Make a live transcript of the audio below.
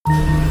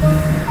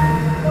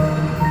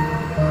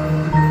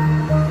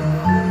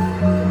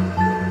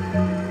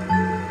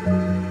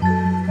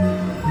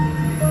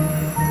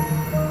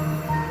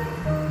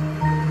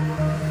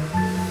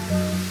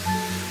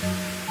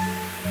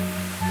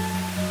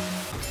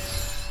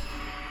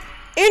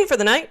for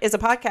the Night is a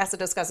podcast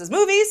that discusses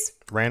movies,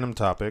 random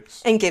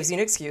topics, and gives you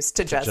an excuse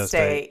to just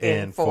stay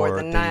in for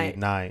the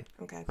night.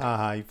 Okay.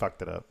 You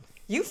fucked it up.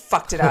 You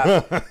fucked it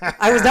up.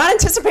 I was not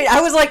anticipating.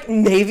 I was like,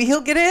 maybe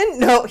he'll get in.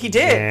 No, he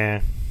did.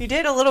 Yeah. He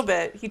did a little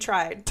bit. He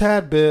tried.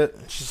 Tad bit.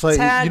 It's just like,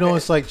 Tad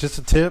it's like just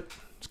a tip.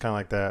 It's kind of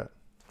like that.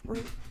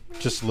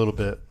 Just a little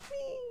bit.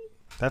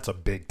 That's a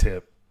big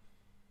tip.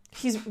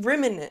 He's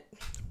rimming it.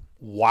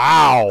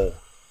 Wow.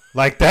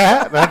 Like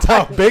that? That's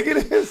how big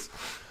it is?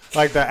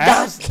 Like the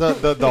ass,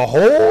 the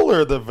hole,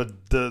 or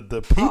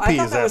the pee-pee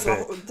I thought is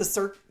that big?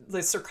 was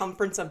the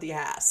circumference of the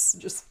ass.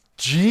 Just...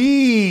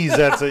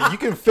 Jeez, you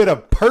can fit a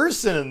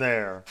person in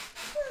there.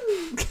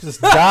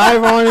 Just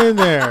dive on in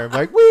there.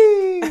 Like,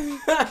 wee.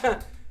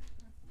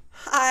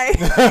 Hi.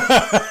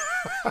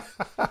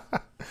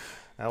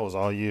 That was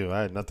all you.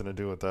 I had nothing to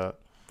do with that.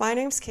 My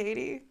name's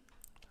Katie.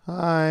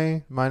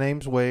 Hi, my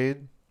name's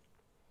Wade.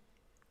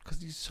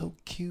 Because he's so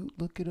cute.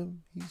 Look at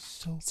him. He's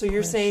so you're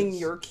precious. saying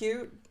you're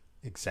cute?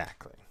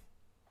 Exactly.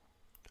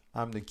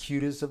 I'm the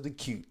cutest of the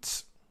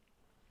cutes.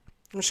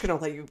 I'm just going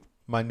to let you...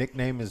 My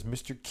nickname is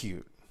Mr.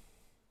 Cute.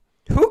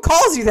 Who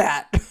calls you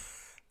that?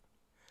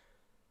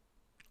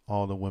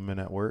 All the women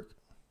at work.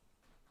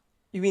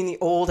 You mean the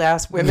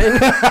old-ass women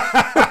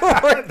who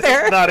work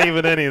there? Not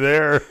even any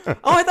there. Oh,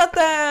 I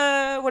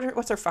thought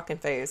what's her fucking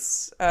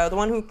face? The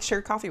one who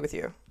shared coffee with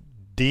you.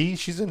 D,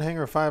 she's in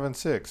hangar 5 and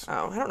 6.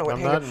 Oh, I don't know what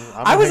I'm hanger.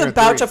 I was hanger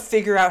about 3. to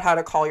figure out how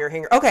to call your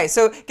hanger. Okay,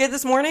 so get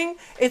this morning.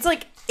 It's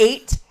like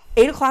 8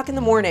 o'clock in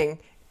the morning.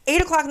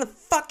 8 o'clock in the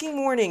fucking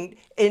morning.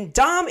 And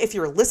Dom, if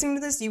you're listening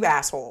to this, you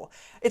asshole.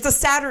 It's a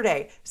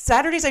Saturday.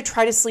 Saturdays I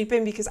try to sleep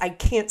in because I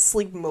can't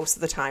sleep most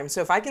of the time.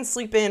 So if I can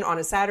sleep in on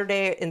a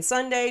Saturday and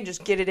Sunday,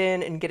 just get it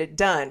in and get it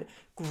done.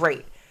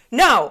 Great.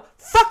 No,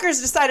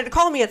 fuckers decided to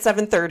call me at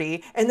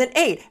 7:30 and then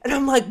 8. And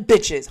I'm like,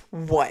 bitches,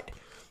 what?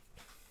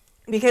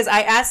 Because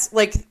I asked,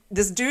 like,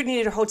 this dude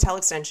needed a hotel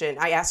extension.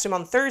 I asked him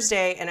on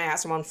Thursday and I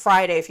asked him on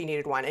Friday if he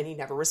needed one. And he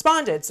never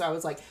responded. So I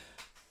was like,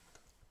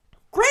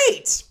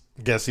 great.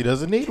 Guess he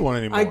doesn't need one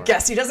anymore. I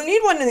guess he doesn't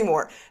need one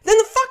anymore. Then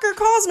the fucker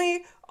calls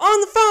me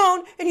on the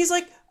phone and he's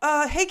like,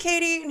 hey,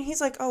 Katie. And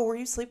he's like, oh, were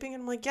you sleeping?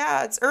 And I'm like,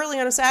 yeah, it's early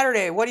on a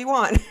Saturday. What do you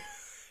want?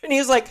 And he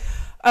was like,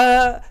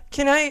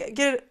 can I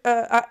get,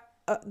 the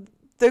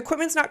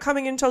equipment's not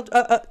coming until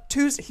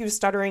Tuesday. He was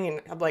stuttering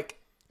and I'm like,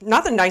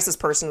 not the nicest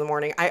person in the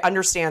morning. I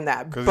understand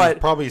that. But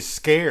he's probably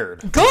scared.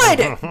 Good.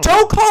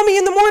 Don't call me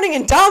in the morning.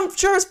 And Dom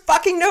sure as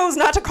fucking knows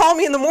not to call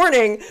me in the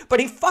morning.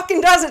 But he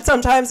fucking does it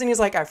sometimes. And he's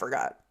like, I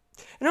forgot.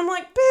 And I'm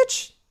like,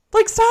 bitch,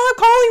 like, stop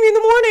calling me in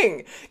the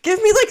morning.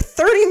 Give me like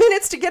 30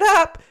 minutes to get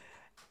up.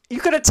 You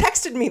could have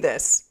texted me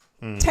this.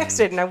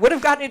 Texted, and I would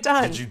have gotten it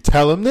done. Did you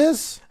tell him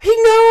this? He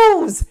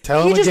knows.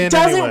 Tell him he just again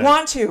doesn't anyway.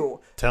 want to.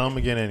 Tell him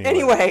again anyway.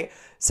 Anyway,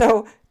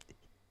 so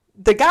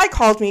the guy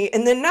called me,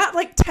 and then not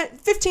like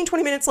 15,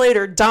 20 minutes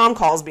later, Dom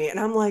calls me, and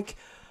I'm like,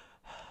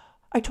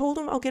 I told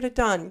him I'll get it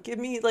done. Give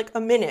me like a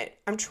minute.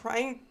 I'm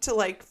trying to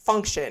like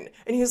function.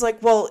 And he was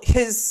like, well,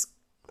 his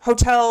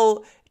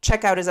hotel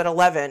checkout is at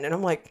 11. And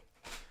I'm like,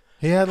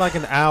 he had like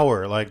an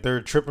hour. Like, they're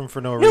tripping for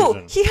no no,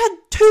 reason. he had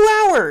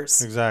 2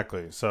 hours.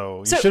 Exactly. So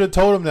you should have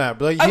told him that.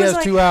 But like, he has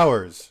like, 2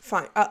 hours.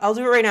 Fine. I'll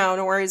do it right now.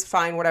 No worries.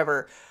 Fine.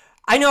 Whatever.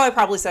 I know I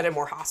probably said it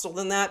more hostile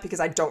than that because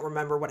I don't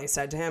remember what I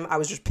said to him. I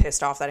was just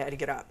pissed off that I had to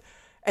get up.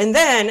 And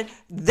then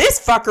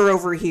this fucker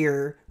over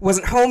here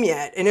wasn't home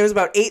yet. And it was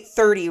about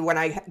 8:30 when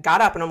I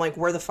got up and I'm like,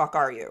 where the fuck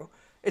are you?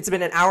 It's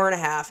been an hour and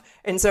a half.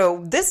 And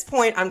so this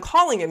point I'm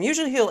calling him.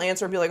 Usually he'll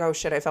answer and be like, oh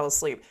shit, I fell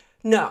asleep.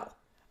 No,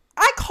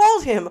 I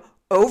called him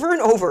over and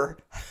over.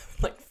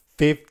 Like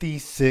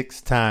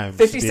 56 times.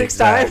 56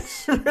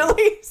 times?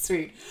 Really?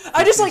 Sweet.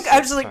 I just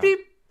like beep,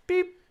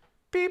 beep,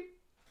 beep,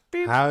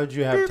 beep. How did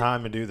you have beep.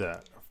 time to do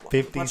that?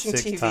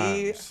 56 Watching TV,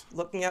 times.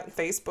 looking at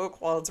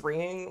Facebook while it's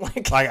ringing.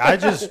 Like I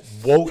just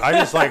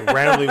like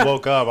randomly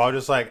woke up. I was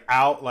just like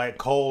out like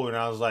cold and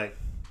I was like,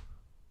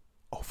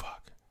 oh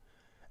fuck.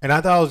 And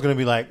I thought it was going to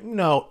be like,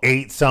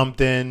 8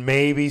 something,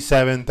 maybe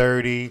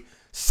 7:30,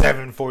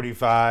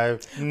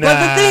 7:45.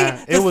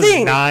 Nah, it was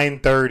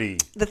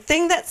 9:30. The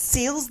thing that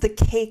seals the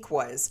cake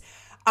was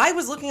I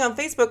was looking on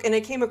Facebook and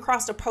I came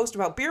across a post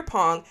about beer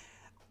pong.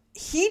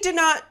 He did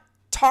not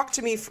talk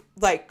to me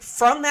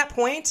from that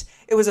point.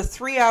 It was a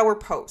 3-hour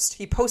post.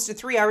 He posted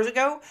 3 hours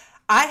ago.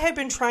 I had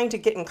been trying to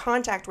get in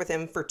contact with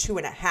him for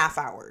 2.5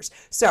 hours.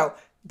 So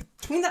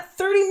between that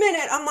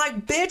 30-minute, I'm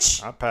like,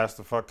 bitch. I passed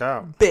the fuck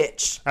out.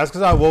 Bitch. That's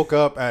because I woke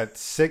up at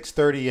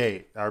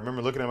 6:38. I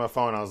remember looking at my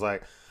phone. I was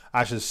like,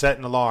 I should set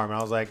an alarm. And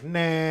I was like,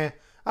 nah,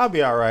 I'll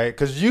be all right.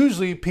 Because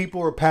usually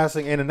people are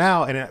passing in and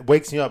out, and it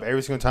wakes me up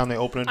every single time they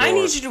open a door. I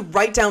need you to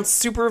write down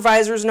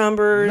supervisors'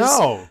 numbers.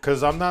 No,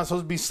 because I'm not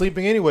supposed to be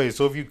sleeping anyway.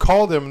 So if you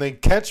call them and they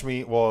catch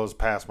me, well, it was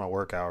past my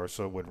work hours,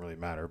 so it wouldn't really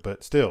matter.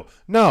 But still,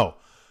 no.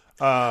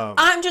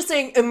 I'm just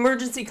saying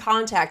emergency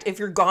contact. If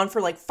you're gone for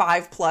like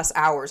 5+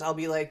 hours, I'll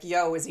be like,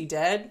 yo, is he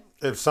dead?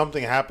 If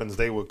something happens,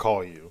 they would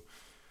call you.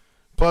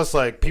 Plus,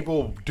 like,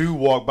 people do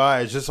walk by.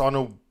 It's just on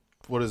a,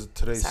 what is it,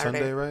 today's Saturday.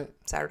 Sunday, right?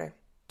 Saturday.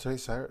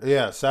 Today's Saturday?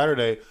 Yeah,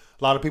 Saturday.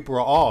 a lot of people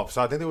were off.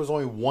 So I think there was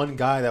only one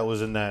guy that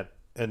was in that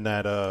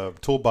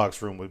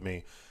toolbox room with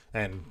me,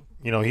 and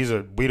you know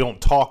we don't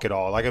talk at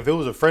all. Like if it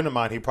was a friend of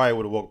mine, he probably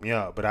would have woke me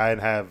up, but I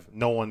didn't have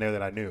no one there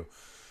that I knew.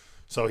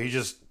 So he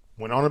just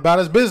went on about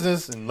his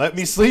business and let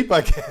me sleep,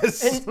 I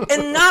guess.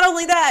 And not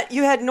only that,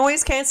 you had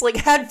noise canceling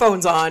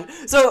headphones on.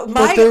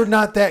 But they're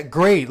not that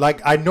great.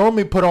 Like I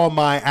normally put on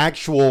my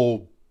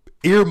actual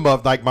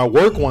earmuff, like my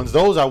work ones.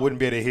 Those I wouldn't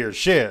be able to hear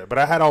shit. But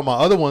I had all my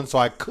other ones, so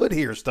I could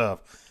hear stuff,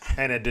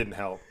 and it didn't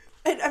help.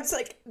 And I was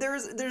like,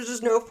 there's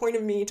just no point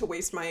of me to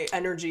waste my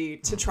energy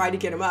to try to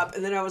get him up.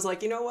 And then I was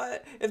like, you know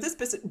what? If this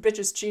bitch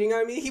is cheating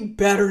on me, he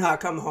better not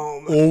come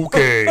home.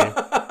 Okay.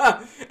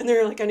 And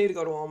they're like, I need to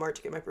go to Walmart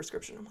to get my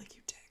prescription. I'm like,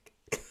 you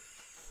dick.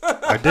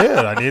 I did.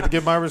 I needed to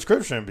get my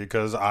prescription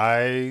because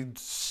I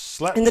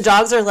slept. And the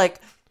dogs are like,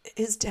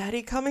 is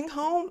daddy coming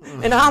home?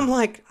 And I'm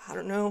like, I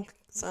don't know,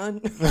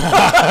 son.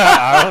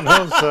 I don't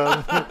know,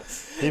 son.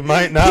 He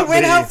might not be. He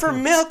went out for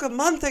milk a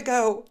month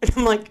ago. And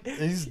I'm like,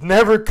 he's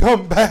never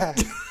come back.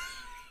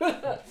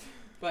 But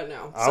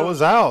no. I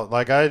was out.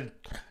 Like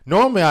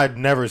normally I'd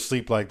never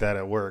sleep like that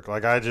at work.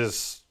 Like I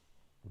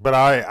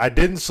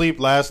didn't sleep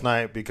last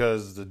night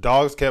because the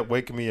dogs kept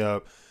waking me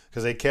up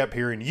because they kept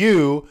hearing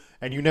you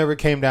and you never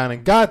came down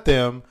and got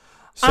them.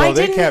 So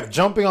they kept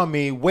jumping on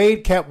me.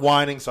 Wade kept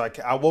whining. So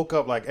I woke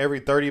up like every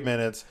 30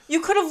 minutes.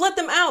 You could have let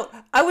them out.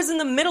 I was in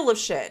the middle of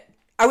shit.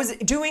 I was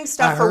doing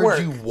stuff for work.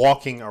 I heard you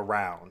walking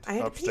around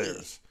To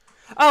upstairs.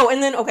 pee. Oh,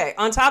 and then, okay,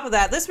 on top of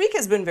that, this week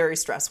has been very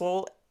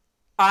stressful.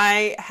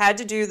 I had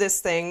to do this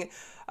thing,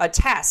 a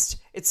test.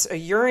 It's a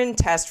urine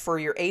test for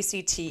your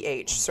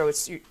ACTH. So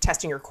it's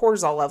testing your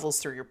cortisol levels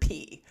through your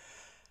pee.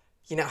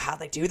 You know how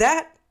they do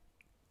that?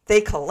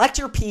 They collect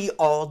your pee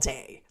all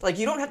day. Like,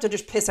 you don't have to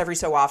just piss every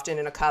so often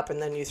in a cup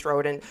and then you throw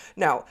it in.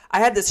 No, I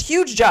had this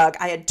huge jug.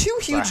 I had two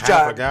huge jugs.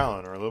 Half a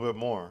gallon or a little bit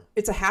more.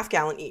 It's a half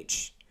gallon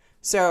each.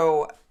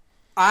 So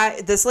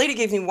this lady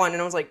gave me one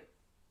and I was like,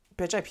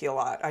 bitch, I pee a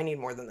lot. I need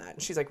more than that.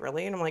 And she's like,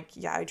 really? And I'm like,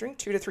 yeah, I drink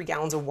 2 to 3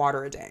 gallons of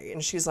water a day.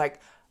 And she's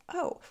like,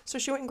 oh. So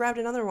she went and grabbed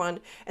another one.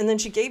 And then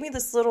she gave me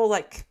this little,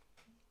 like,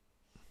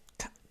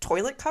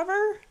 toilet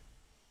cover.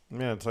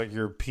 Yeah, it's like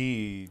your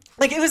pee.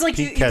 Like, it was like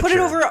you put it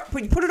over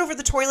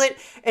the toilet,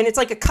 and it's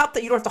like a cup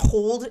that you don't have to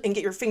hold and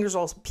get your fingers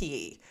all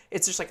pee.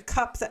 It's just like a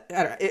cup that,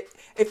 I don't know,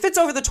 it fits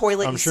over the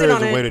toilet. I'm sure there's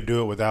a way to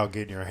do it without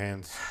getting your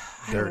hands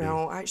dirty. I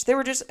don't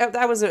know.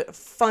 That was a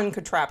fun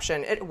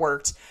contraption. It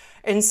worked.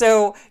 And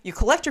so you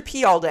collect your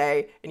pee all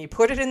day, and you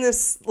put it in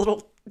this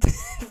little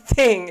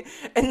thing,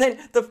 and then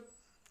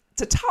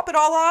to top it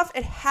all off,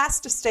 it has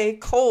to stay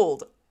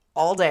cold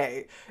all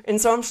day.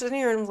 And so I'm sitting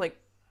here, and I'm like,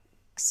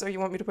 so you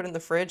want me to put it in the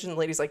fridge? And the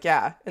lady's like,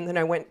 yeah. And then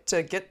I went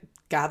to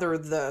gather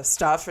the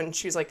stuff, and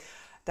she's like,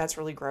 that's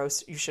really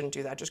gross. You shouldn't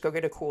do that. Just go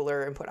get a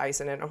cooler and put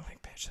ice in it. I'm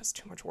like, bitch, that's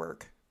too much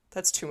work.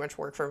 That's too much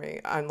work for me.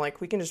 I'm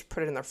like, we can just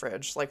put it in the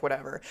fridge, like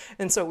whatever.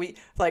 And so we,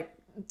 like,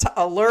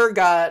 Allure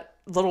got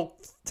little,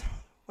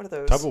 what are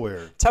those?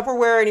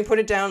 Tupperware, and he put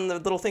it down, the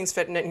little things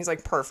fit in it, and he's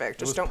like,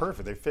 perfect.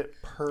 Perfect. They fit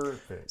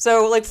perfect.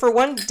 So, like, for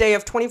one day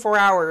of 24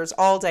 hours,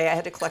 all day, I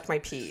had to collect my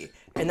pee,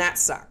 and that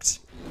sucked.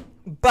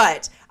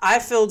 But I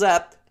filled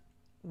up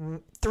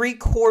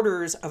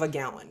 3/4 of a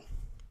gallon.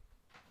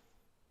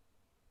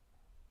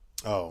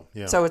 Oh,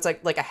 yeah. So it's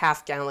like a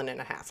half gallon and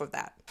a half of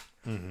that.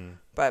 Mm-hmm.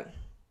 But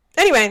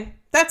anyway,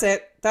 that's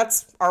it.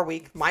 That's our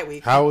week, my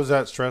week. How was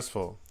that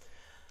stressful?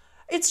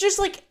 It's just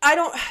like,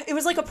 it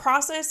was like a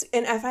process.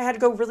 And if I had to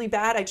go really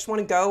bad, I just want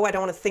to go. I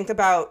don't want to think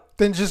about.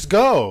 Then just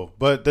go.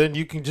 But then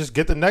you can just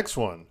get the next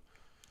one.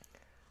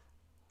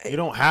 You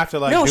don't have to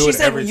do it every time. No, she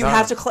said you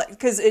have to collect,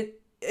 because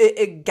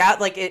it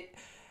got like it.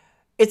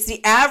 It's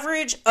the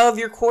average of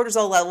your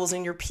cortisol levels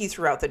in your pee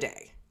throughout the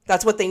day.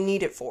 That's what they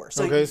need it for.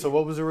 So okay, so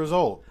what was the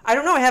result? I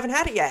don't know. I haven't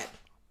had it yet.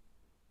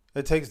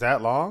 It takes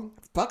that long?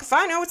 Fuck if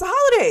I know. It's the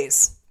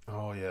holidays.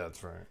 Oh, yeah,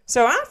 that's right.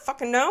 So I don't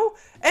fucking know.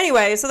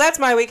 Anyway, so that's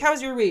my week. How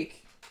was your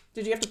week?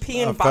 Did you have to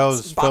pee in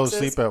boxes? Fell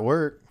asleep at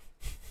work.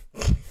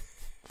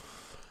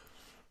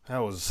 That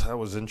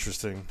was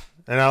interesting.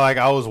 And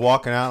I was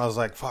walking out. And I was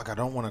like, fuck, I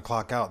don't want to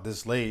clock out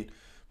this late.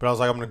 But I was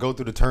like, I'm going to go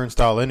through the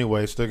turnstile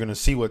anyway, so they're going to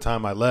see what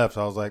time I left.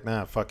 So I was like,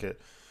 nah, fuck it.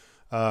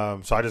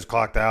 So I just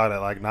clocked out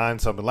at like 9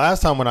 something.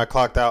 Last time when I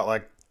clocked out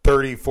like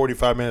 30,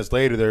 45 minutes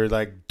later, they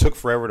like took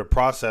forever to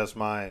process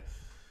my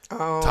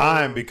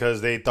time because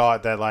they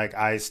thought that like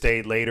I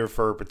stayed later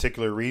for a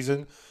particular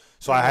reason.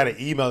 So I had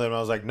to email them. I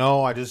was like,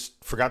 no, I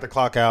just forgot to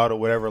clock out or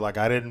whatever. Like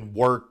I didn't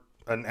work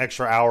an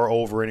extra hour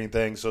over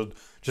anything. So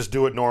just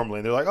do it normally.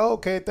 And they're like, oh,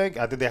 okay, I think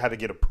they had to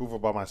get approval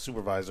by my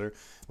supervisor,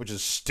 which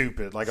is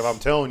stupid. Like if I'm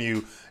telling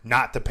you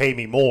not to pay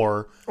me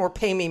more. Or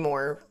pay me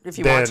more if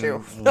you want to.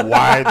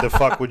 Why the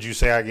fuck would you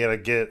say I gotta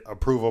get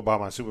approval by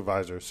my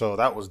supervisor? So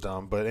that was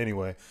dumb. But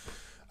anyway,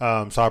 so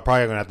I'm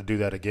probably going to have to do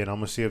that again. I'm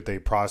going to see if they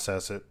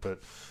process it.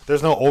 But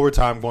there's no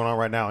overtime going on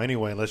right now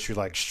anyway, unless you're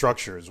like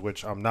structures,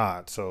 which I'm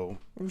not. So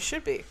you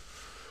should be.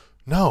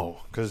 No,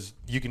 because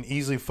you can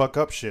easily fuck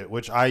up shit,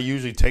 which I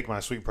usually take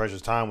my sweet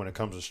precious time when it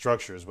comes to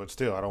structures. But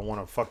still, I don't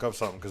want to fuck up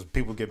something because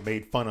people get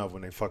made fun of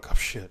when they fuck up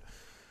shit.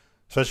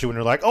 Especially when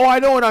they're like, oh, I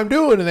know what I'm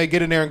doing. And they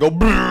get in there and go,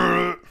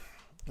 brrr,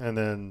 and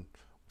then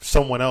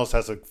someone else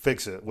has to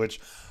fix it, which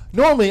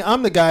normally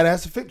I'm the guy that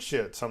has to fix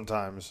shit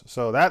sometimes.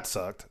 So that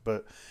sucked.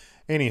 But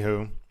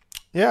anywho,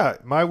 yeah,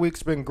 my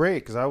week's been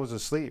great because I was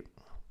asleep.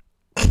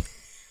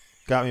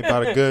 Got me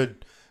about a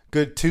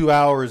good 2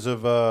 hours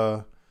of,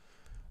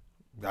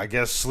 I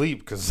guess, sleep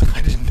because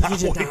I did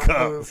not wake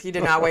up. He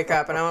did not wake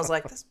up. And I was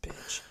like, this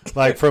bitch.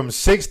 Like from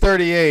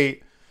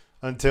 6:38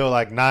 until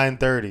like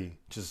 9:30,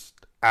 just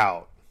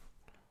out.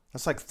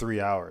 That's like 3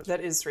 hours.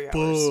 That is 3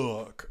 hours.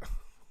 Fuck.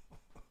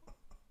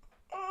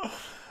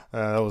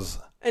 That was.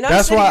 And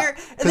that's why,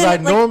 because I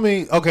like,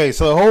 normally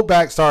so the whole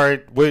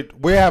backstory.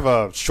 We have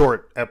a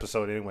short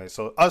episode anyway,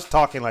 so us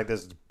talking like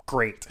this is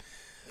great.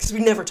 Because we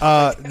never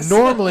talk like this.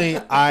 Normally,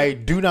 I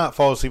do not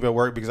fall asleep at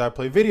work because I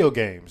play video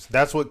games.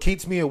 That's what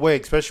keeps me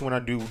awake, especially when I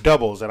do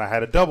doubles. And I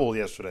had a double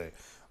yesterday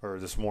or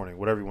this morning,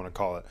 whatever you want to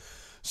call it.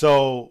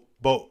 So,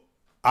 but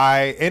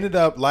I ended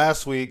up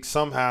last week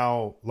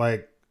somehow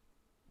like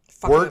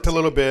worked a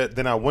little bit.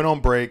 Then I went on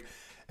break,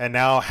 and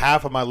now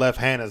half of my left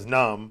hand is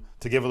numb.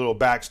 To give a little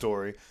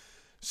backstory.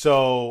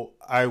 So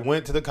I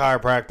went to the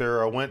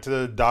chiropractor. I went to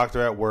the doctor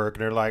at work,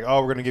 and they're like,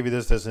 oh, we're going to give you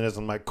this, this, and this.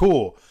 I'm like,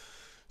 cool.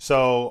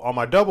 So on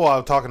my double, I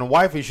was talking to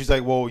wifey. She's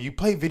like, well, you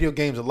play video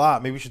games a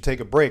lot. Maybe you should take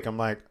a break. I'm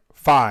like,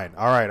 fine.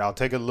 All right, I'll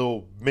take a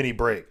little mini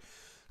break.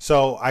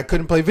 So I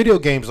couldn't play video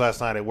games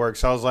last night at work.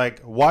 So I was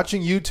like,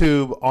 watching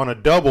YouTube on a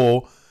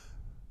double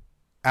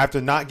after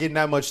not getting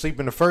that much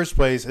sleep in the first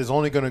place is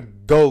only going to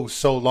go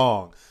so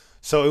long.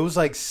 So it was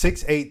like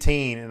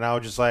 6:18, and I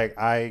was just like,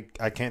 I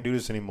can't do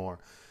this anymore.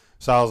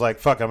 So I was like,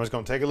 fuck, I'm just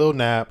going to take a little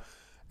nap,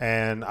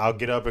 and I'll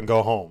get up and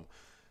go home.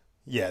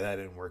 Yeah, that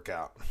didn't work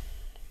out.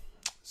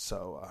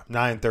 So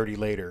 9:30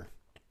 later.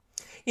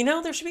 You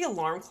know, there should be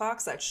alarm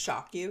clocks that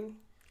shock you.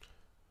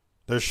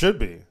 There should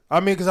be. I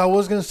mean, because I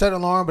was going to set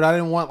an alarm, but I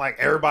didn't want like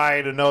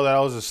everybody to know that I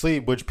was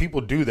asleep, which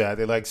people do that.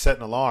 They like set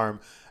an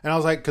alarm. And I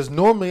was like, because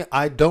normally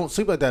I don't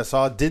sleep like that, so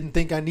I didn't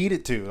think I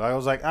needed to. I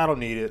was like, I don't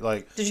need it.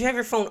 Like, did you have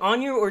your phone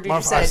on you, or did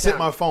you set it down? I set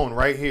my phone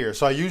right here.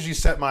 So I usually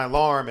set my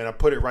alarm, and I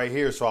put it right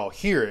here so I'll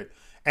hear it,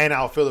 and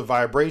I'll feel the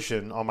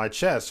vibration on my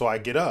chest, so I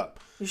get up.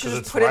 You should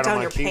just put it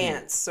down your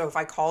pants, so if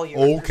I call you.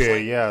 Okay,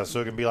 like, yeah,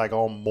 so it can be like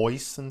all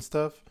moist and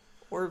stuff.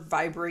 Or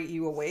vibrate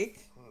you awake.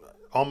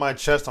 On my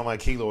chest, on my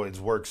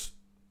keloids, works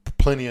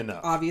plenty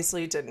enough.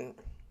 Obviously it didn't.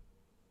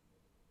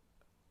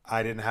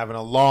 I didn't have an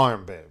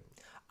alarm, babe.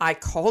 I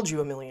called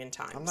you a million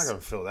times. I'm not going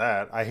to feel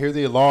that. I hear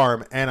the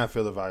alarm and I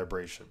feel the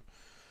vibration.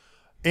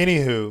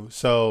 Anywho,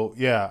 so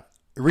yeah.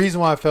 The reason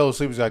why I fell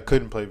asleep is I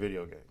couldn't play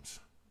video games.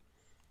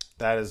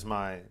 That's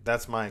my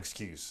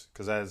excuse.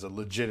 Because that is a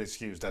legit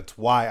excuse. That's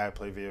why I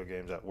play video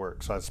games at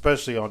work. So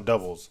especially on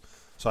doubles.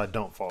 So I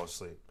don't fall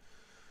asleep.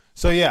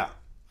 So yeah.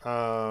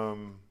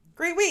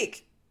 Great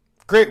week.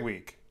 Great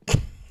week.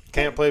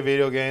 Can't play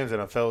video games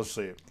and I fell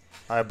asleep.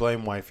 I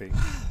blame wifey.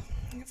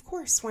 Of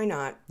course, why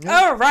not? Yeah.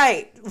 All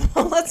right,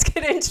 well, let's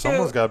get into.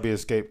 Someone's got to be a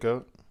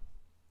scapegoat.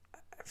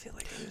 I feel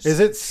like is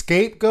it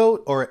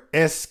scapegoat or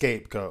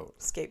escapegoat?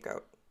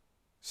 Scapegoat.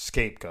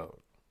 Scapegoat.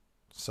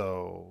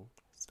 So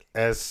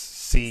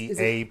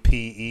SCAPE.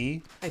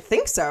 I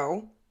think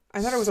so.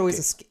 I thought it was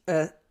always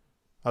I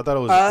thought it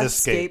was a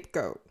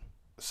scapegoat.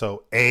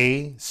 So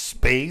a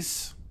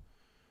space.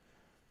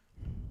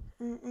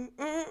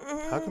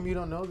 How come you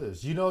don't know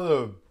this? You know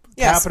the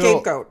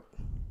capital. Scapegoat.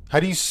 How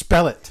do you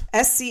spell it?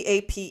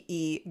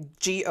 SCAPEGOAT.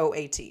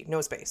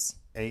 No space.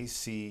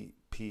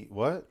 ACP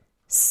what?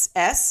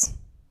 SCAPE.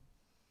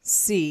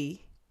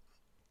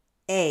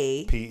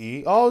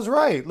 Oh, it's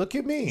right. Look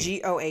at me.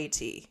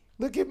 GOAT.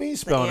 Look at me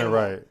spelling it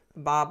right.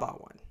 Baba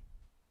one.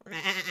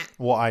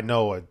 Well, I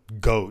know a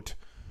goat.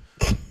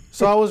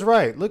 So I was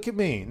right. Look at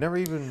me. Never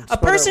even. A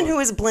person who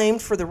is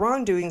blamed for the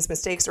wrongdoings,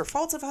 mistakes, or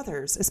faults of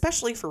others,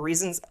 especially for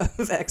reasons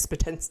of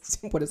expedience.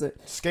 What is it?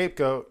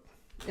 Scapegoat.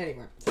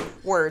 Anyway,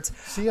 words.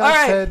 See,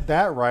 I said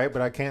that right,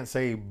 but I can't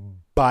say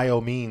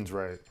bio means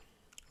right.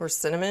 Or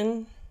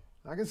cinnamon.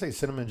 I can say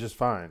cinnamon just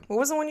fine. What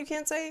was the one you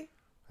can't say?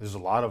 There's a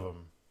lot of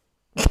them.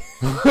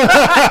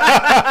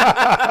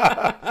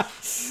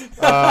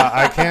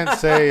 I can't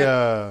say.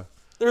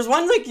 There's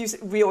one like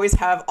we always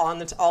have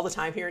on all the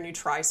time here, and you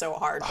try so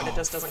hard, but it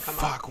just doesn't come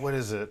up. Fuck, what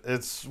is it?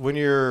 It's when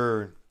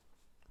you're.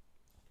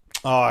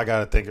 Oh, I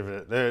gotta think of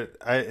it.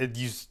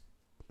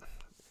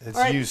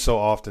 It's used so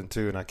often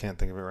too, and I can't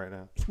think of it right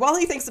now. While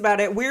he thinks about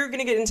it, we're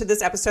gonna get into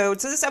this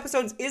episode. So this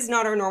episode is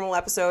not our normal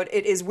episode.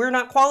 It is we're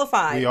not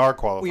qualified. We are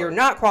qualified. We are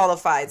not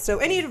qualified. So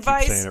any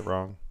advice? Keep saying it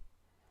wrong.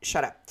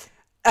 Shut up.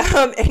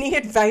 Any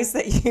advice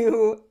that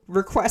you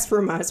request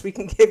from us, we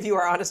can give you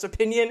our honest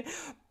opinion.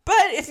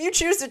 But if you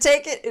choose to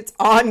take it, it's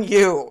on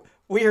you.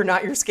 We are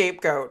not your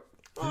scapegoat.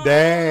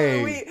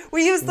 Day.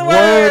 We use the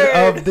word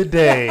of the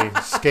day.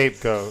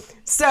 Scapegoat.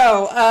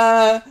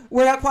 So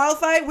we're not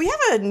qualified. We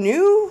have a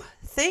new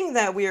thing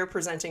that we are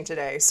presenting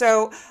today.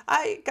 So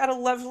I got a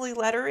lovely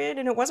letter in,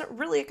 and it wasn't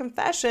really a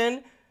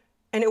confession,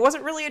 and it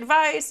wasn't really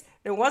advice,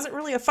 and it wasn't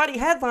really a funny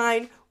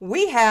headline.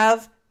 We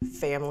have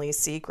family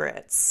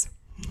secrets.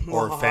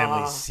 Or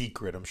family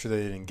secret. I'm sure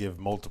they didn't give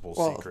multiple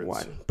secrets.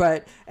 One.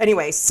 But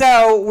anyway,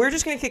 so we're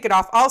just going to kick it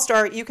off. I'll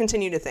start. You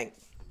continue to think.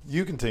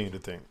 You continue to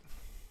think.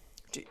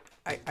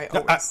 I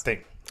always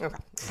think.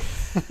 Okay.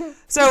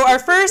 So our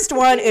first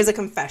one is a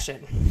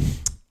confession.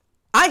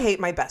 I hate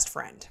my best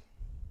friend.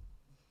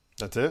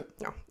 That's it?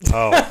 No.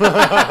 Oh.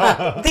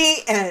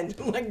 The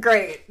end.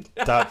 Great.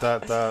 Dot.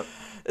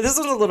 This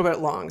one's a little bit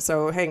long,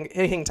 so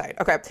hang tight.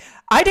 Okay.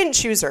 I didn't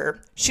choose her.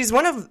 She's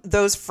one of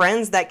those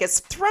friends that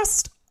gets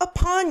thrust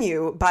upon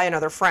you by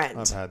another friend.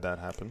 I've had that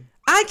happen.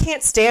 I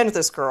can't stand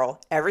this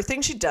girl.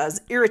 Everything she does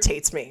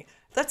irritates me.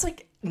 That's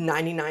like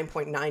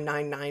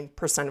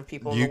 99.999% of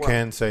people in the world. You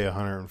can say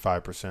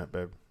 105%,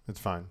 babe. It's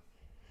fine.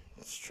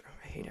 It's true.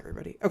 I hate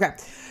everybody. Okay.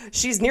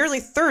 She's nearly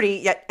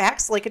 30, yet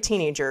acts like a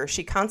teenager.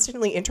 She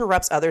constantly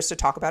interrupts others to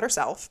talk about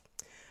herself.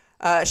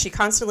 She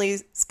constantly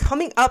is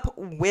coming up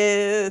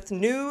with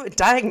new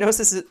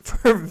diagnoses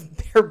for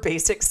her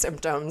basic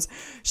symptoms.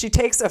 She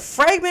takes a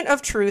fragment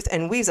of truth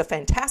and weaves a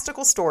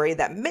fantastical story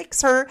that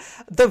makes her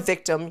the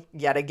victim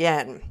yet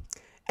again.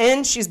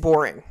 And she's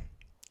boring.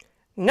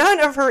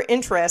 None of her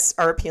interests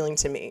are appealing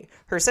to me.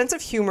 Her sense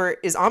of humor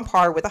is on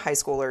par with a high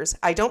schooler's.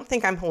 I don't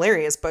think I'm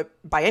hilarious, but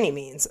by any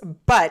means.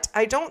 But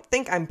I don't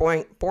think I'm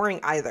boring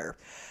either.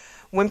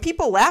 When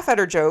people laugh at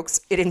her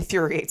jokes, it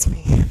infuriates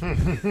me.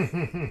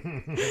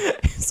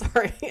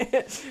 Sorry.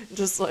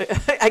 Just like,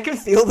 I can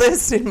feel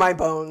this in my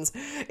bones.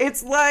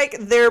 It's like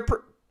they're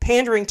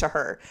pandering to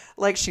her,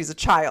 like she's a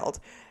child.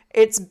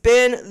 It's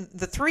been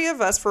the three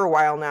of us for a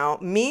while now,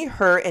 me,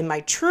 her, and my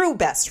true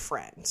best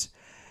friend.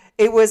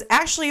 It was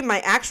actually my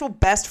actual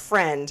best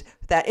friend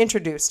that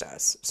introduced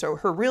us. So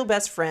her real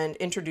best friend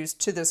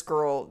introduced to this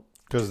girl.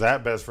 Because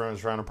that best friend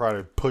was trying to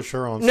probably push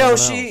her on No,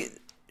 someone else.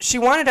 She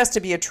wanted us to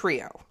be a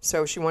trio.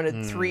 So she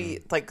wanted three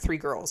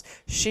girls.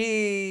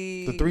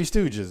 The Three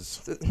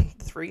Stooges. The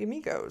three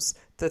amigos.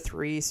 The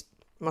three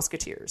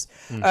musketeers.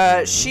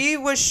 Mm-hmm. She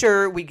was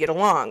sure we'd get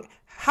along.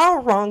 How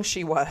wrong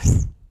she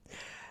was.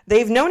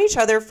 They've known each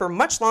other for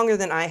much longer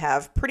than I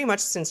have, pretty much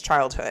since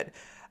childhood.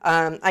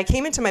 I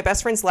came into my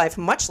best friend's life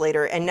much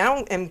later and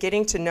now am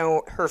getting to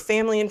know her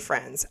family and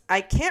friends.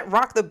 I can't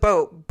rock the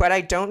boat, but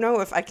I don't know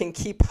if I can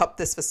keep up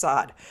this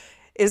facade.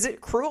 Is it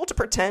cruel to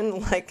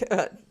pretend like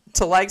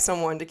to like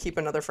someone to keep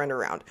another friend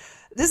around?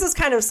 This is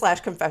kind of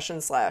 / confession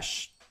 /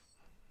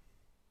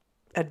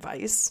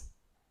 advice.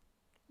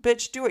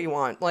 Bitch, do what you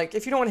want. Like,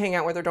 if you don't want to hang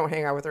out with her, don't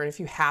hang out with her. And if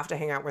you have to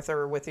hang out with her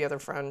or with the other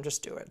friend,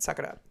 just do it. Suck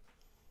it up.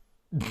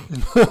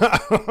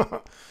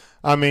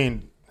 I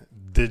mean,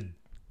 did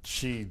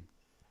she...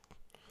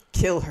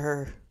 Kill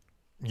her.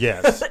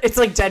 Yes. It's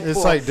like Deadpool.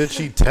 It's like, did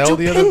she tell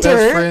the other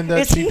best friend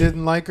that she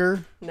didn't like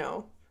her?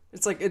 No.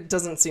 It's like, it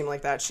doesn't seem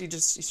like that.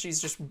 She's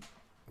just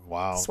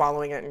wow,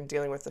 swallowing it and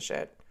dealing with the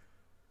shit.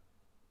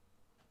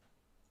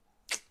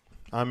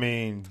 I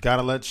mean,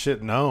 gotta let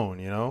shit known,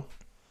 you know?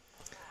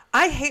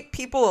 I hate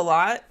people a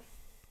lot.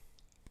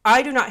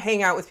 I do not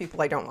hang out with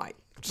people I don't like.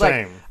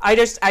 Same. Like,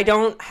 I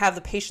don't have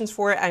the patience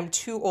for it. I'm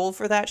too old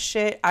for that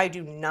shit. I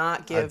do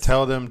not give... I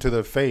tell them to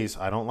their face,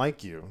 I don't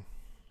like you.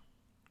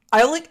 I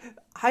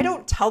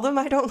don't tell them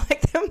I don't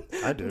like them.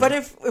 I do. But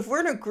if we're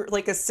in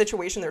a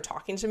situation they're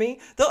talking to me,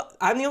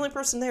 I'm the only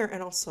person there,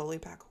 and I'll slowly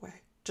back away.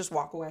 Just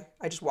walk away.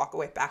 I just walk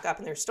away, back up,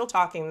 and they're still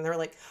talking, and they're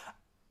like,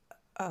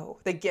 oh,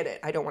 they get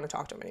it. I don't want to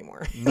talk to them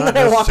anymore. Not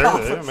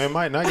necessarily. I mean, it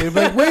might not. You'd be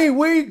like, wait,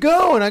 where you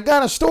going? I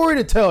got a story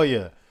to tell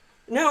you.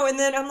 No, and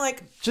then I'm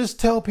like... Just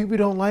tell people you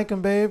don't like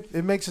them, babe.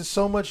 It makes it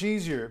so much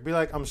easier. Be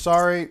like, I'm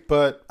sorry,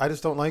 but I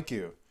just don't like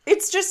you.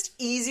 It's just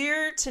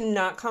easier to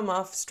not come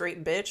off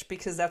straight bitch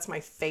because that's my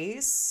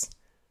face.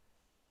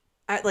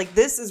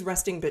 This is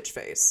resting bitch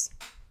face.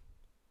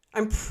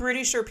 I'm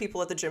pretty sure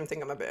people at the gym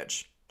think I'm a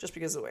bitch just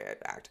because of the way I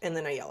act. And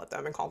then I yell at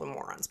them and call them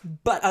morons.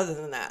 But other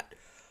than that.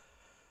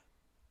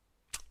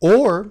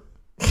 Or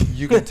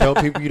you can tell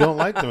people you don't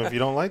like them if you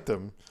don't like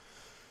them.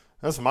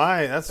 That's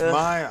my,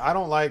 I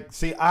don't like,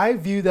 see, I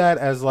view that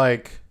as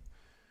like.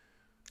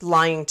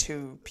 Lying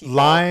to people.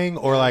 Lying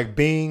or like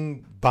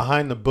being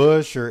behind the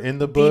bush or in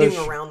the bush.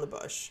 Beating around the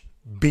bush.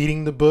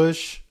 Beating the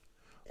bush.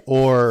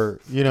 Or,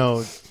 you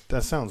know,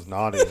 that sounds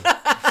naughty.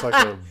 It's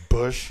like a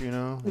bush, you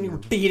know. And you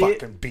beat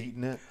it. Fucking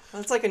beating it.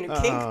 That's like a new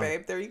kink,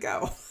 babe. There you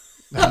go.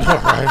 I know,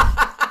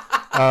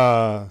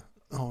 right?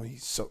 Oh,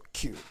 he's so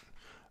cute.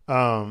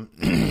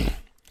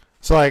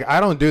 So, like, I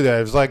don't do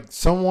that. It's like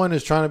someone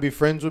is trying to be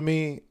friends with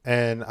me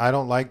and I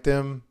don't like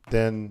them,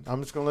 then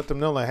I'm just going to let them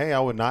know, like, hey, I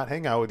would not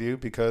hang out with you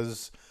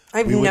because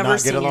I've we would never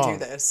not seen get you along. do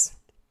this.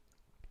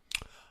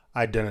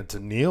 I did it to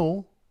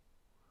Neil.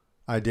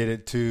 I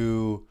didn't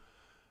do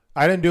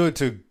it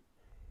to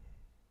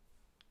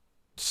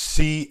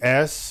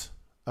CS,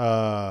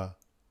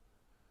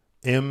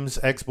 M's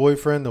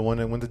ex-boyfriend, the one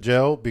that went to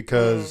jail,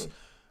 because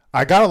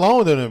I got along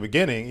with him in the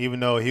beginning, even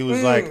though he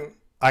was like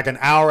an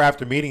hour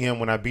after meeting him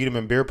when I beat him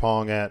in beer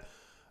pong at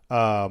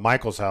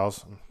Michael's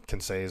house. I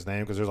can say his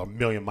name because there's a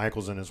million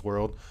Michaels in this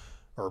world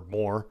or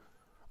more.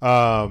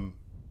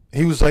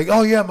 He was like,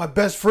 oh yeah, my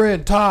best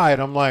friend Ty.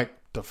 And I'm like,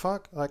 the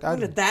fuck? Like, How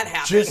did that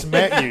happen? just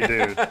met you,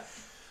 dude.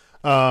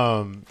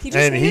 He just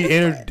And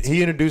needed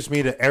he introduced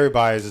me to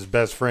everybody as his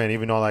best friend,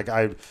 even though like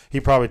he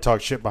probably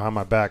talked shit behind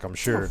my back, I'm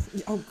sure.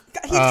 Oh,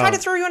 he tried to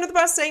throw you under the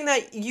bus saying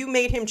that you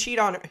made him cheat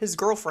on his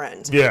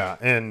girlfriend. Yeah,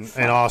 in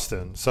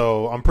Austin.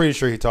 So I'm pretty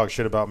sure he talks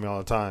shit about me all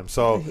the time.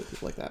 So I hate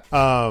people like that.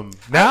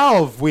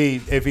 now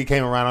if he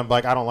came around, I'm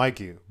like, I don't like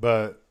you.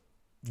 But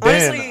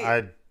then Honestly,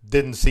 I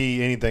didn't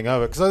see anything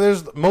of it because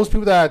there's most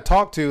people that I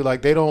talk to,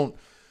 like they don't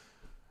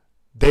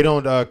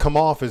come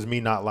off as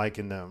me not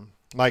liking them.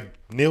 Like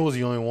Neil was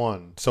the only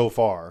one so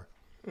far,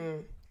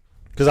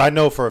 because I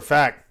know for a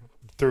fact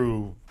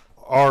through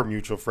our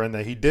mutual friend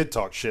that he did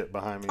talk shit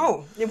behind me.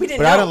 Oh, we didn't.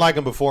 But know. I didn't like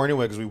him before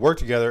anyway because we worked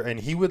together, and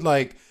he would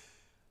like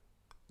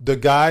the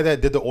guy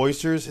that did the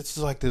oysters. It's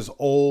like this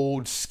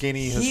old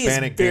skinny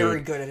Hispanic dude. He is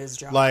very good at his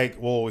job. Like,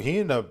 well, he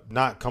ended up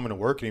not coming to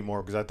work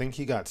anymore because I think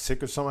he got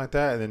sick or something like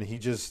that. And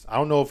then I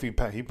don't know if he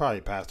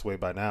probably passed away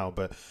by now,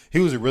 but he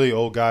was a really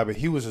old guy. But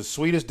he was the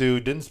sweetest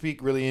dude. Didn't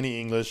speak really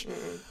any English,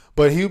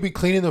 but he would be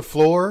cleaning the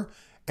floor,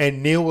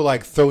 and Neil would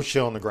like throw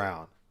shit on the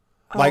ground,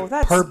 like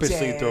that's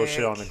purposely dick. throw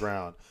shit on the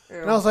ground.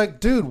 And I was like,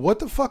 dude, what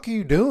the fuck are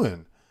you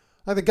doing?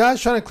 Like the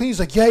guy's trying to clean. He's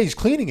like, yeah, he's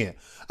cleaning it.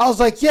 I was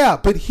like, yeah,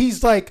 but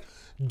he's like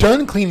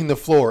done cleaning the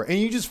floor, and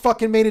you just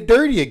fucking made it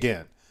dirty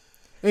again.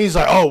 And he's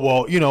like, oh,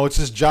 well, it's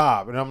his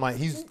job. And I'm like,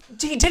 he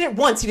did it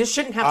once. He just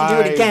shouldn't have to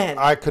do it again.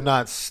 I could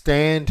not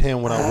stand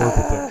him when I worked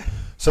with him.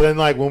 So then,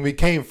 like, when we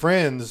became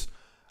friends,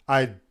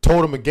 I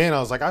told him again, I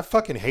was like, I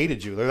fucking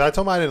hated you. Like, I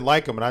told him I didn't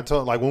like him. And I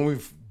told him, like, when we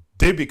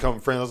did become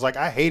friends, I was like,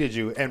 I hated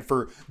you. And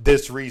for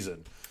this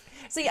reason.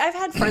 See, I've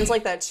had friends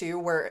like that too,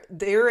 where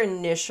their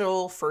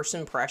initial first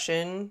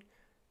impression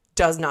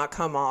does not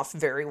come off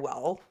very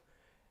well.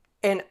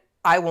 And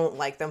I won't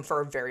like them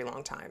for a very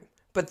long time.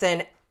 But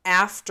then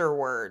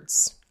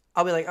afterwards,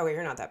 I'll be like, okay,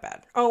 you're not that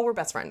bad. Oh, we're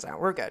best friends now.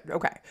 We're good.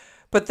 Okay.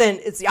 But then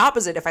it's the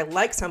opposite. If I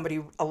like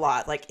somebody a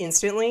lot, like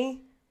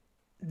instantly,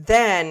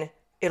 then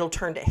it'll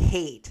turn to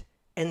hate.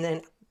 And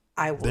then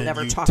I will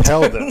never talk to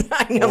them.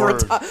 I never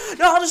talk.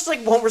 No, I'll just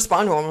like won't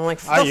respond to them. I'm like,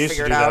 they'll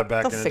figure it out.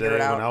 Back in the day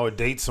when I would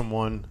date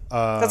someone.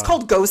 That's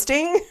called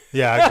ghosting.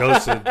 Yeah,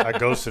 I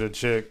ghosted a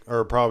chick,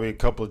 or probably a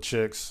couple of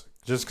chicks,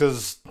 just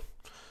because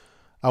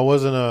I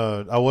wasn't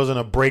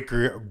a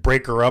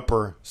breaker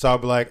upper. So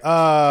I'd be like,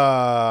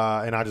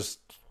 and I just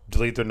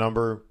delete their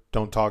number,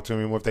 don't talk to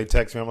them. If they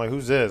text me, I'm like,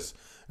 who's this?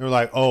 And they're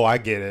like, oh, I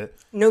get it.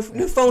 No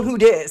phone, who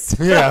dis?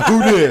 Yeah,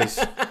 who dis?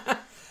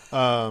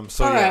 All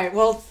right.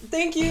 Well,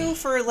 thank you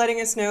for letting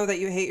us know that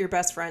you hate your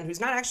best friend, who's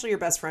not actually your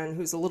best friend,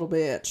 who's a little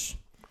bitch.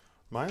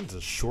 Mine's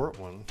a short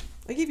one.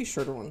 I gave you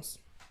shorter ones.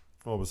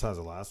 Well, besides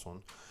the last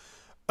one.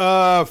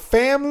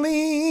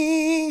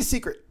 Family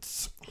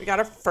secrets. We got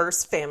our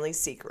first family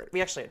secret.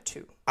 We actually had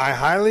two. I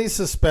highly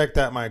suspect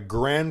that my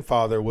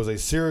grandfather was a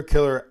serial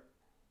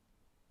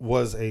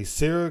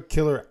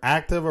killer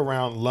active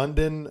around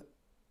London,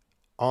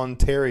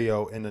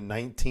 Ontario in the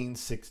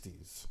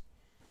 1960s.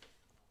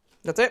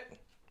 That's it.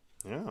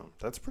 Yeah,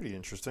 that's pretty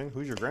interesting.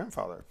 Who's your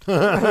grandfather?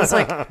 It's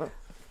like,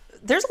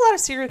 there's a lot of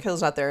serial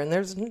killers out there, and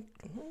there's...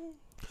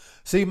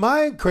 See,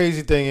 my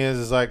crazy thing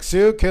is like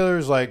serial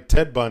killers like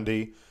Ted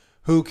Bundy,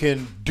 who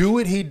can do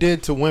what he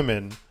did to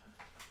women,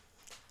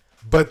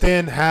 but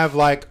then have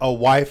like a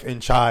wife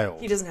and child.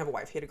 He doesn't have a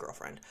wife. He had a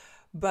girlfriend.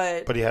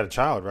 But he had a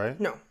child, right?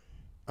 No.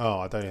 Oh,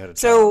 I thought he had a child.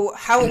 So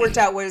how it worked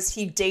out was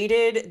he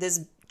dated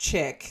this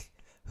chick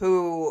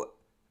who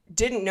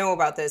didn't know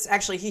about this.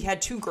 Actually, he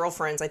had two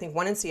girlfriends, I think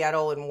one in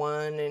Seattle and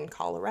one in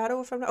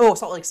Colorado,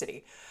 Salt Lake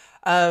City.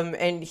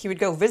 And he would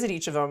go visit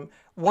each of them.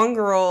 One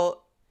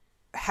girl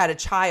had a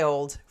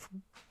child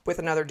with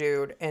another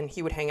dude, and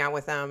he would hang out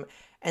with them.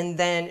 And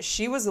then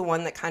she was the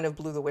one that kind of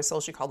blew the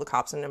whistle. She called the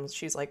cops on him.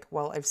 She's like,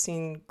 well, I've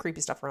seen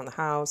creepy stuff around the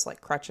house,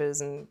 like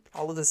crutches, and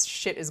all of this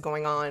shit is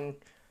going on.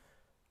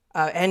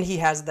 And he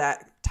has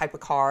that type of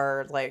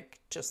car, like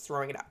just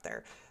throwing it out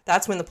there.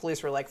 That's when the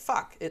police were like,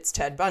 fuck, it's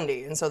Ted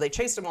Bundy. And so they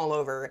chased him all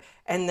over.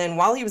 And then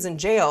while he was in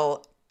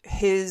jail,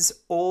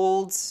 his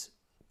old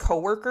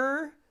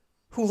coworker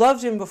who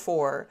loved him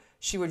before,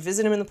 she would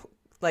visit him in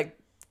the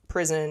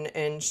prison,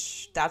 and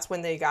that's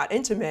when they got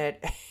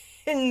intimate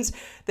and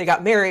they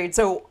got married.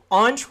 So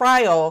on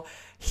trial,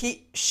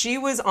 she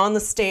was on the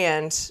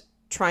stand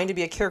trying to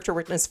be a character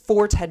witness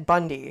for Ted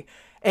Bundy.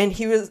 And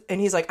he's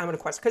like, I'm going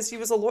to question, because he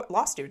was a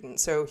law student,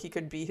 so he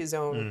could be his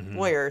own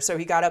lawyer. So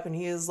he got up and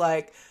he was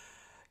like,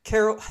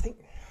 Carol, I think,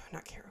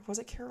 not Carol, was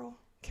it Carol?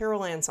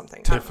 Carol Ann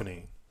something.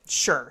 Tiffany.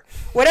 Sure.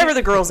 Whatever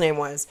the girl's name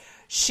was.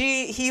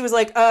 He was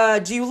like,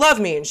 do you love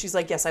me? And she's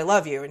like, yes, I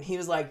love you. And he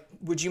was like,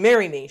 would you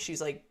marry me?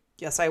 She's like,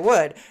 yes, I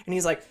would. And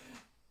he's like,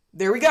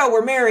 there we go,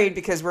 we're married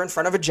because we're in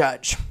front of a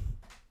judge.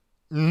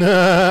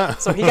 Nah.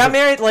 So he got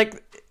married,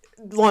 like,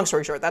 long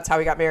story short, that's how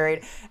he got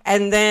married.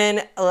 And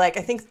then, like,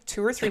 I think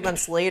 2 or 3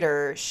 months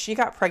later, she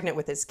got pregnant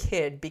with his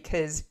kid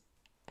because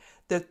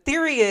the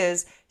theory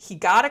is he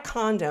got a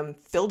condom,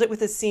 filled it with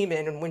his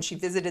semen, and when she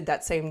visited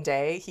that same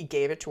day, he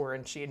gave it to her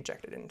and she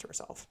injected it into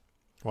herself.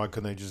 Why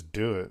couldn't they just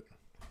do it?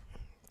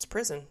 It's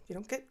prison. You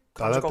don't get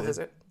conjugal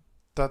visit.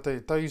 Thought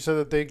you said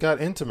that they got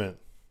intimate.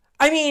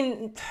 I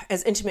mean,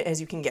 as intimate as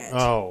you can get.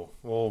 Oh,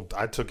 well,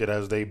 I took it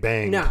as they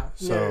banged.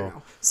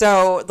 No.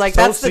 So, like,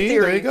 that's the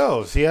theory. There he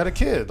goes. He had a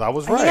kid. I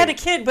was right. He had a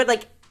kid, but,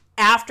 like,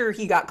 after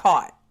he got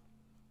caught.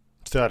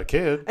 Still had a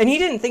kid. And he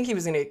didn't think he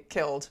was going to get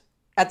killed.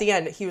 At the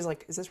end, he was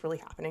like, is this really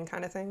happening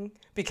kind of thing?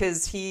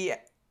 Because he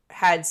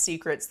had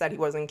secrets that he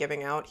wasn't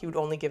giving out. He would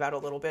only give out a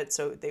little bit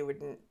so they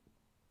wouldn't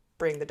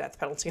bring the death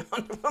penalty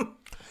onto him.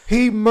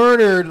 He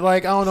murdered,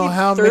 like, I don't know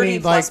how many,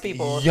 like,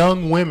 people.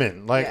 Young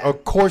women. Like,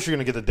 of course you're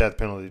going to get the death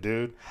penalty,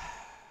 dude.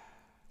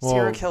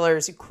 Serial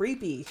killers, you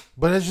creepy.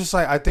 But it's just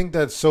like, I think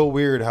that's so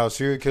weird how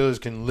serial killers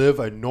can live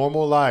a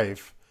normal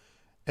life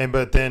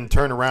but then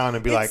turn around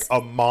and be like a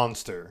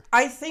monster.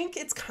 I think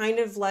it's kind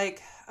of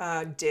like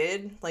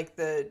like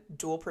the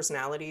dual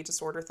personality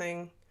disorder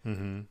thing.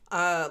 Mm-hmm.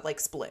 Like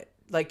Split.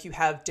 Like you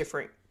have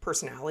different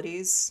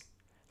personalities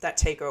that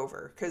take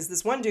over. Because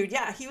this one dude,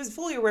 he was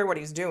fully aware of what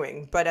he was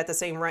doing, but at the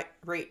same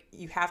rate,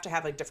 you have to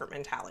have a different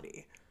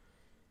mentality.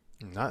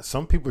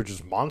 Some people are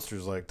just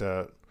monsters like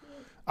that.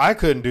 I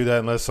couldn't do that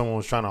unless someone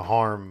was trying to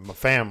harm my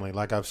family,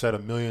 like I've said a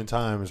million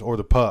times, or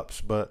the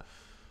pups. But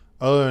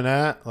other than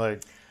that,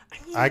 like,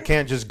 I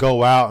can't just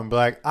go out and be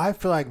like, I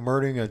feel like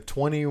murdering a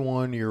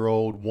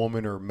 21-year-old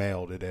woman or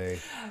male today.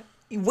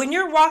 When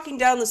you're walking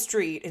down the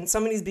street and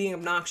somebody's being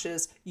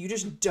obnoxious, you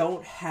just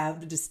don't have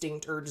the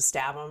distinct urge to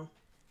stab them.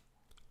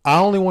 I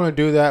only want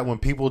to do that when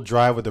people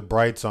drive with the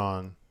brights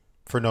on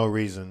for no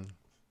reason.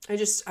 I'm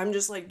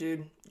just like,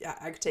 dude,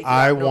 I could take you out.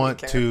 I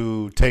want want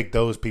to take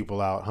those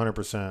people out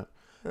 100%.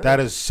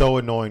 That is so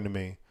annoying to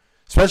me.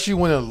 Especially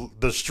when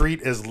the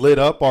street is lit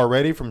up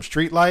already from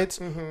street lights.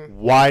 Mm-hmm.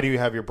 Why do you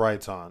have your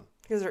brights on?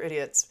 Because they're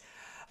idiots.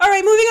 All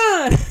right, moving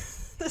on.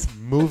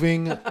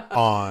 Moving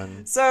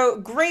on.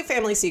 So, great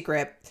family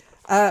secret.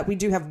 We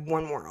do have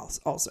one more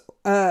also.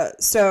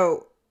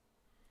 So,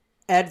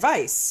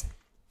 advice.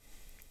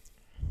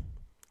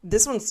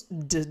 This one's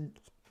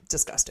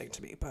disgusting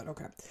to me, but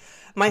okay.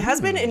 My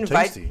husband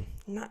invited...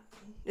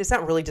 It's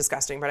not really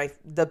disgusting, but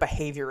the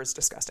behavior is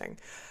disgusting.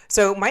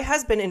 So my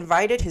husband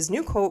invited his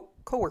new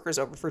co-workers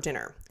over for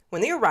dinner.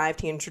 When they arrived,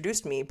 he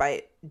introduced me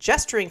by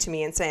gesturing to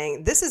me and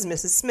saying, "This is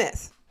Mrs.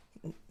 Smith."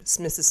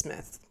 Mrs.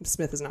 Smith.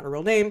 Smith is not a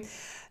real name.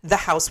 The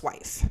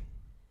housewife.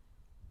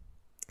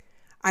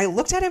 I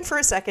looked at him for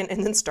a second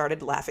and then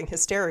started laughing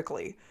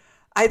hysterically.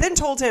 I then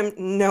told him,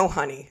 "No,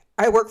 honey.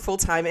 I work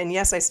full-time, and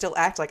yes, I still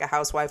act like a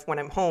housewife when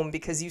I'm home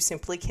because you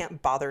simply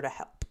can't bother to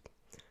help."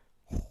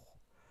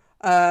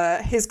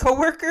 His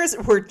coworkers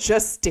were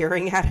just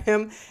staring at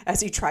him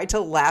as he tried to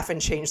laugh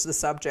and change the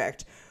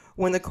subject.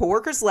 When the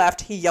coworkers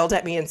left, he yelled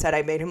at me and said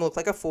I made him look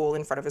like a fool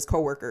in front of his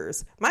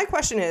coworkers. My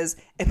question is,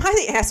 am I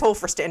the asshole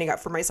for standing up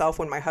for myself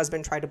when my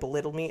husband tried to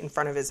belittle me in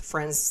front of his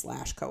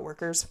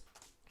friends/coworkers?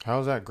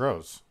 How's that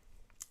gross?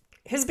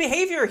 His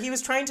behavior, he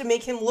was trying to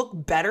make him look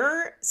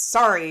better.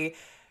 Sorry.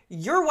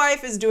 Your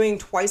wife is doing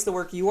twice the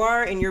work you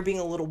are, and you're being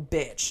a little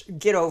bitch.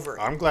 Get over it.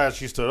 I'm glad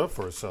she stood up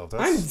for herself.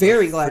 I'm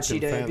very glad she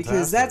did,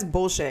 because that's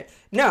bullshit.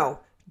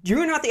 No,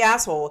 you're not the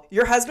asshole.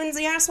 Your husband's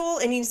the asshole,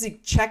 and he needs to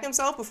check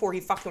himself before he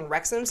fucking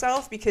wrecks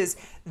himself, because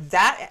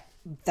that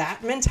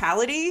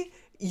mentality,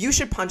 you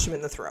should punch him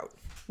in the throat.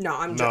 No,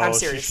 I'm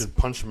serious. She should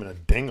punch him in a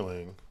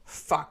dingling.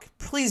 Fuck.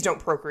 Please don't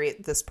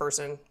procreate this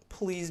person.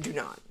 Please do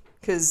not,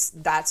 because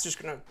that's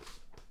just going to...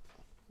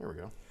 There we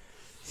go.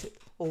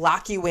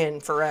 Lock you in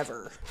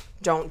forever.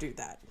 Don't do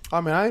that.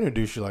 I mean, I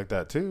introduced you like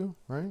that too,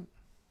 right?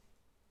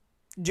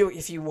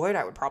 If you would,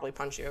 I would probably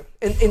punch you.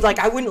 And like,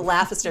 I wouldn't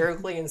laugh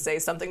hysterically and say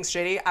something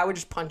shitty. I would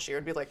just punch you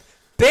and be like,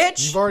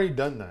 bitch. You've already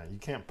done that. You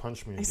can't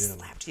punch me again. I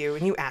slapped you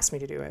and you asked me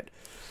to do it.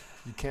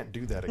 You can't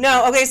do that again.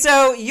 No, okay,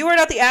 so you are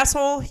not the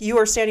asshole. You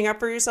are standing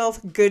up for yourself.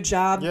 Good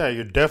job. Yeah,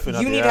 you're definitely not the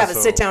asshole. You need to have a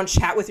sit-down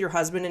chat with your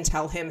husband and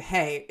tell him,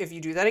 hey, if you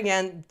do that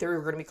again, there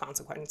are going to be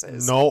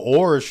consequences. No,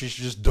 or she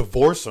should just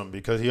divorce him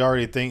because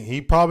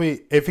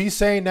if he's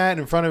saying that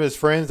in front of his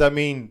friends,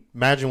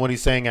 imagine what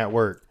he's saying at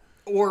work.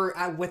 Or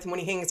when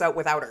he hangs out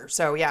without her.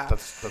 So, yeah.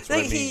 That's what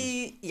I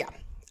mean. Yeah,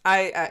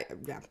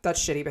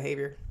 that's shitty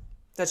behavior.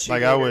 That's shitty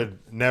behavior. I would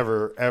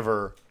never,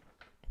 ever,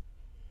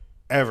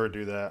 ever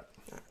do that.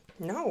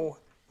 No.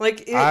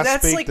 Like, I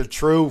speak the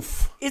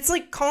truth. It's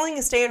like calling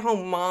a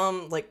stay-at-home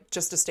mom, like,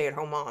 just a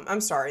stay-at-home mom.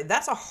 I'm sorry.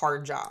 That's a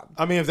hard job.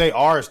 I mean, if they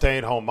are a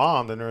stay-at-home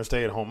mom, then they're a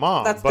stay-at-home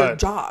mom. That's their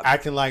job.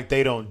 Acting like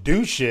they don't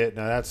do shit,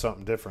 now that's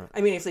something different.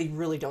 I mean, if they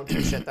really don't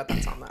do shit,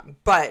 that's on them.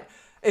 But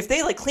if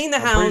they, like, clean the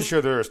house... I'm pretty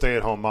sure they're a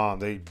stay-at-home mom.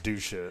 They do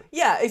shit.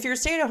 Yeah, if you're a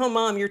stay-at-home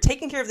mom, you're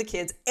taking care of the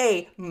kids.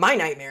 A, my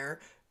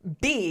nightmare.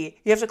 B,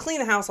 you have to clean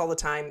the house all the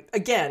time.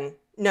 Again,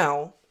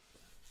 no.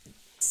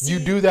 C, you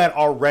do that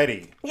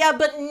already. Yeah,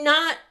 but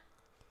not...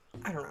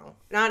 I don't know.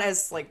 Not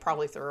as, like,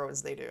 probably thorough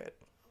as they do it.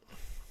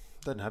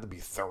 Doesn't have to be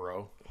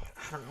thorough.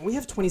 I don't know. We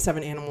have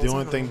 27 animals. The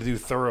only thing to do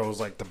thorough is,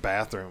 like, the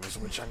bathrooms,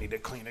 which I need to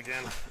clean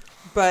again.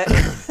 But,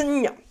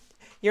 no.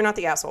 You're not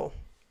the asshole.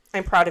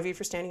 I'm proud of you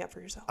for standing up for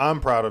yourself. I'm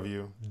proud of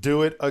you.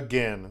 Do it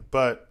again.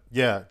 But,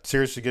 yeah,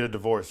 seriously, get a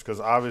divorce. Because,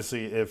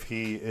 obviously, if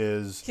he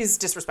is... He's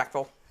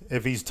disrespectful.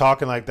 If he's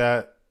talking like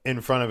that,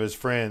 in front of his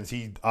friends,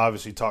 he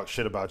obviously talks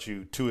shit about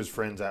you to his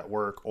friends at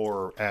work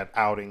or at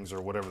outings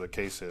or whatever the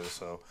case is.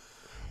 So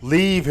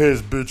leave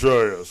his bitch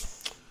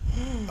ass.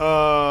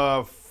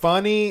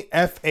 Funny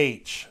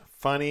FH.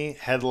 Funny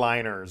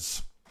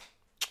headliners.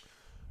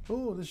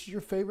 Oh, this is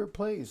your favorite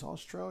place,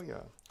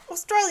 Australia.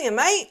 Australia,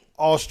 mate.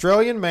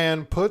 Australian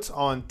man puts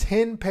on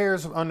 10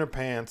 pairs of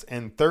underpants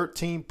in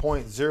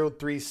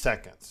 13.03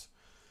 seconds.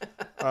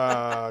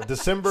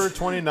 December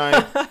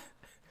 29th.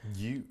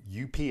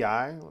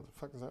 UPI? What the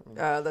fuck does that mean?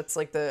 That's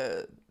like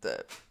their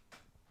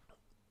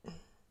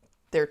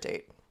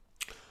date.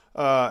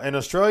 An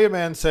Australian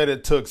man said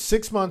it took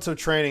 6 months of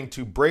training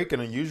to break an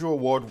unusual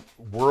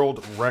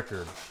world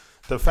record.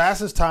 The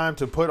fastest time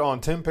to put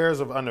on 10 pairs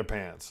of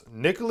underpants.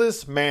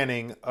 Nicholas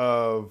Manning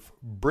of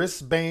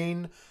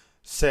Brisbane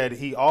said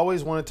he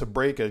always wanted to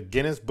break a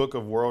Guinness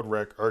World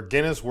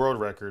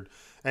Record,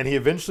 and he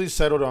eventually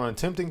settled on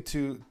attempting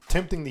the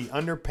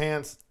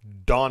underpants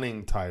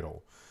donning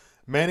title.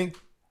 Manning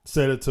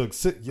said it took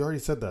you already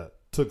said that.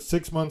 Took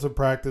 6 months of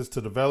practice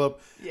to develop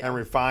and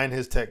refine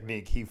his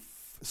technique. He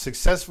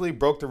successfully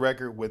broke the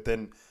record with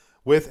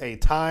a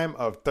time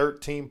of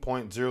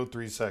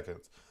 13.03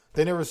 seconds.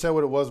 They never said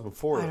what it was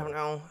before. I don't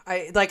know.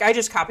 I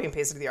just copy and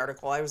pasted the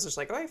article. I was just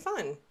like, oh,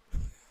 fun.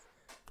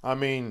 I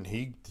mean,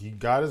 he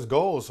got his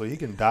goal, so he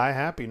can die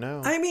happy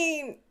now. I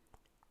mean,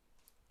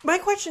 my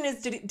question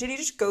is, did he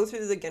just go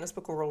through the Guinness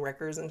Book of World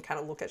Records and kind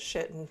of look at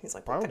shit, and he's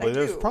like, what probably.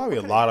 There's probably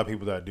a lot of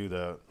people that do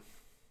that.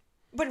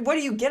 But what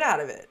do you get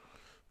out of it?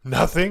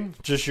 Nothing.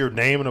 Just your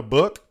name in a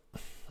book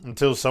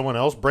until someone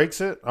else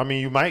breaks it. I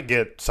mean, you might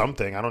get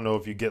something. I don't know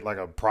if you get like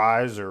a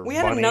prize or we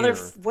had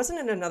wasn't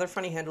it another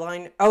funny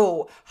headline?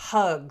 Oh,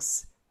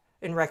 hugs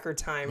in record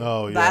time.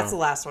 Oh, yeah. That's the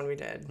last one we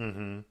did.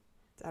 Mm-hmm.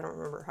 I don't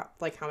remember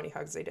how many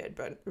hugs they did,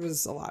 but it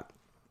was a lot.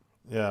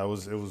 Yeah, it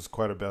was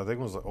quite a bit. I think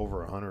it was like over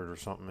 100 or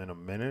something in a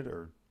minute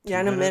or 2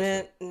 in a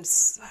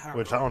minutes.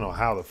 minute. I don't know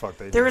how the fuck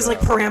they did there was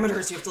that. like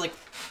parameters you have to like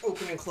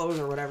open and close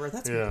or whatever.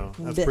 That's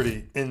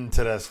pretty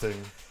interesting.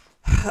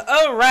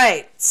 All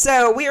right,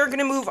 so we are going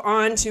to move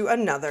on to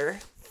another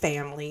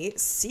family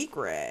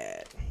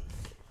secret.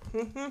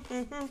 All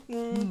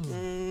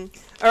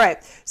right,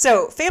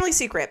 so family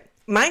secret.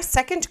 My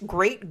second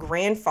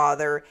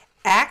great-grandfather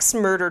axe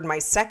murdered my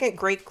second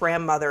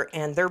great-grandmother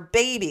and their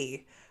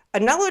baby.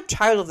 Another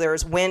child of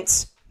theirs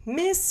went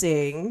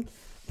missing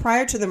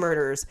prior to the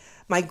murders.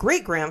 My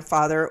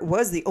great-grandfather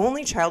was the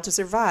only child to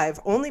survive,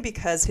 only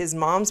because his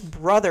mom's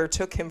brother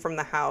took him from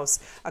the house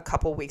a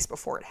couple weeks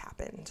before it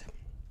happened.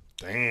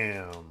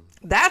 Damn.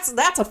 That's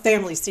a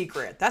family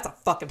secret. That's a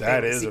fucking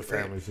family secret. That is a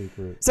family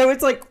secret. So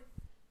it's like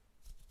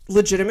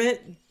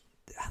legitimate.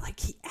 Like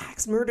he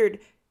axe murdered.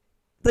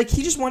 Like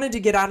he just wanted to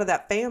get out of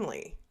that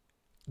family.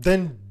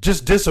 Then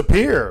just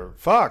disappear.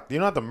 Fuck. You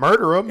don't have to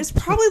murder him. It's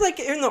probably like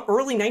in the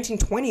early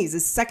 1920s.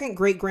 His second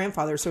great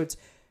grandfather. So it's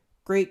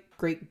great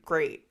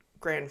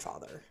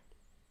grandfather.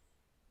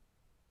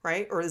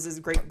 Right? Or is his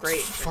great?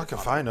 Fuck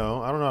if I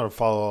know. I don't know how to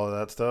follow all of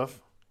that stuff.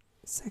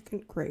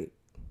 Second great.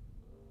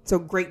 So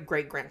great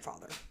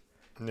grandfather.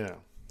 Yeah.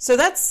 So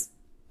that's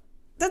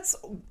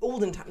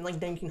olden time, like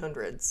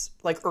 1900s,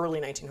 like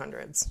early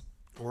 1900s.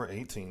 Or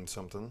 18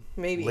 something.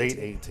 Maybe late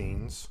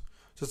 18s.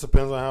 Just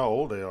depends on how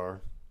old they are.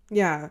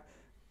 Yeah.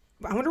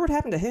 I wonder what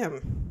happened to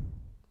him.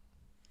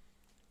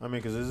 I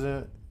mean, because is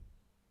it?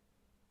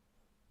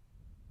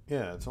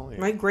 Yeah, it's only...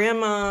 My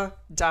grandma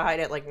died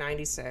at like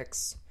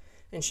 96,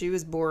 and she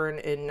was born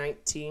in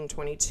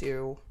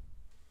 1922.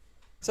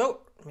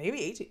 So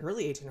maybe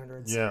early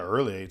 1800s. Yeah,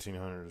 early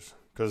 1800s.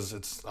 Because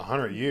it's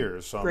 100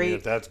 years. So great, I mean,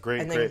 if that's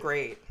great, and then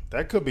great.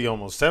 That could be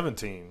almost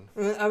 17.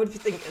 I would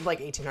think like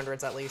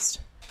 1800s at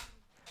least.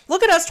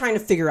 Look at us trying to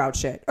figure out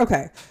shit.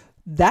 Okay.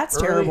 That's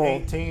early terrible.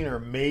 18 or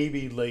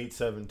maybe late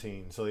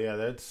 17. So yeah,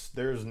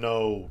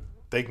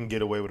 they can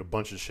get away with a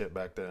bunch of shit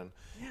back then.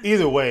 Yeah.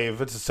 Either way,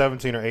 if it's a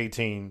 17 or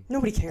 18,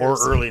 nobody cares.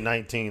 Or early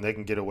 19, they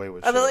can get away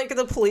with shit. Like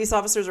the police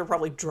officers are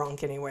probably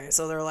drunk anyway,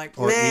 so they're like,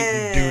 or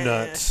eating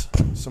donuts.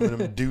 Some of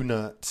them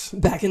donuts.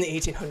 Back in the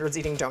 1800s,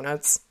 eating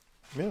donuts.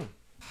 Yeah.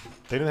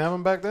 They didn't have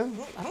them back then?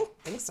 Well, I don't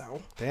think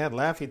so. They had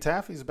Laffy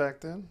Taffies back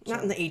then.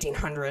 Not in the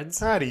 1800s.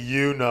 How do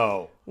you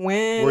know?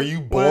 When were you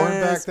born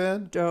back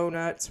then?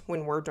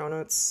 When were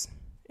donuts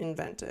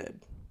invented?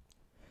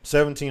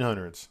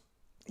 1700s.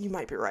 You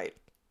might be right.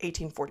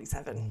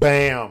 1847.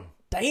 Bam.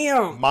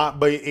 Damn. Might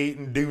be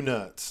eating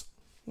donuts.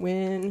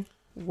 When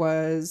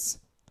was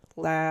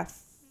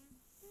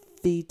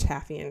Laffy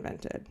Taffy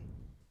invented?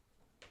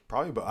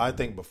 Probably, but I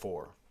think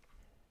before.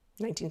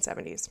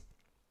 1970s.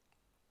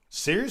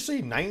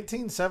 Seriously?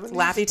 1970s?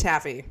 Laffy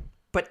Taffy.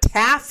 But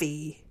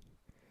Taffy.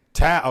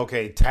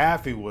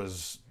 Taffy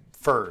was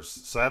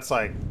first. So that's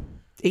like...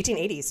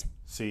 1880s.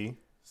 See?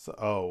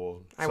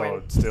 So, I win.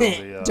 It's still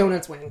the...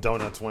 Donuts win.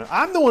 Donuts win.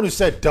 I'm the one who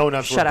said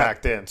donuts were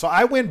back then. So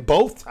I win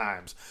both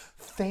times.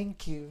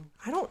 Thank you.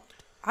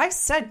 I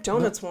said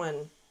donuts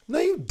won. No,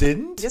 you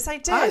didn't. Yes, I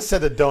did. I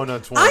said the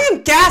donuts won. I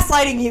am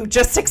gaslighting you.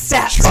 Just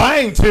accept.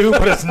 I'm trying to,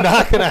 but it's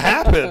not going to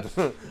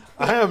happen.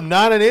 I am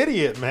not an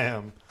idiot,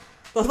 ma'am.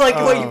 Like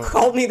what you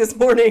called me this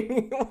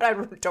morning. I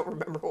don't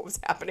remember what was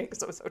happening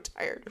because I was so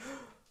tired.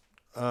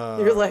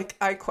 You're like,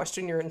 I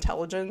question your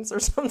intelligence or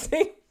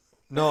something.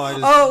 No, I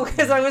just... Oh,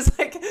 because I was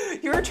like,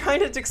 you were trying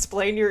to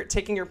explain you're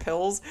taking your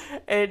pills.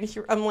 And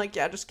I'm like,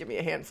 yeah, just give me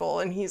a handful.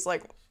 And he's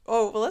like,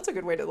 oh, well, that's a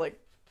good way to like...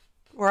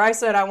 Where I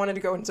said I wanted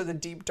to go into the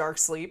deep, dark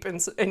sleep.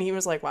 And he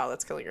was like, wow,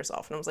 that's killing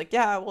yourself. And I was like,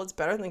 yeah, well, it's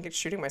better than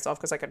shooting myself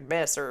because I could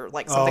miss or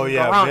like something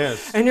go wrong.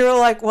 Miss. And you're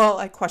like, well,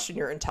 I question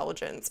your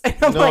intelligence. And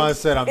I'm like, I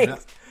said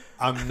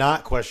I'm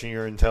not questioning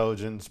your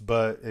intelligence,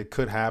 but it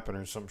could happen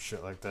or some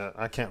shit like that.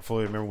 I can't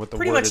fully remember what the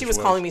Pretty much he was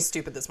calling me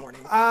stupid this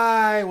morning.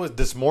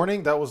 This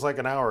morning? That was like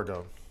an hour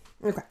ago.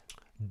 Okay.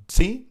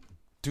 See?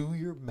 Do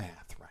your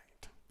math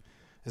right.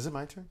 Is it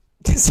my turn?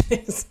 This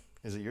is.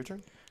 Is it your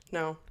turn?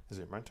 No. Is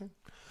it my turn?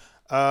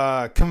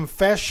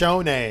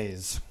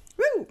 Confessiones.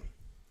 Woo!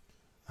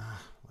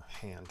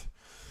 Hand.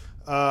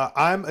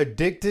 I'm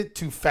addicted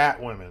to fat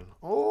women.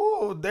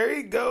 Oh, there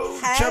you go.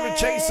 Hey. Chubby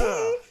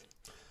Chaser.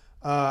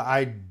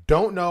 I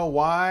don't know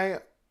why,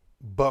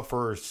 but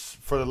for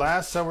the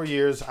last several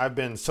years, I've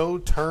been so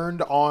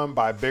turned on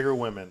by bigger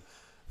women.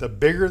 The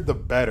bigger, the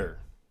better.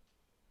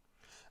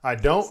 I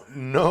don't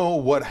know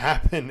what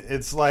happened.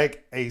 It's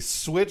like a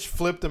switch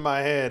flipped in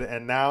my head,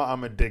 and now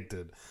I'm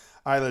addicted.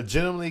 I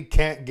legitimately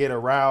can't get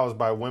aroused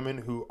by women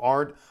who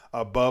aren't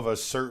above a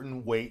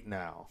certain weight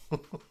now.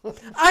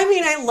 I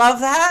mean, I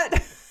love that.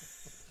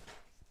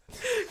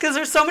 Because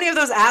there's so many of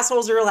those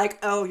assholes who are like,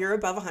 oh, you're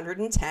above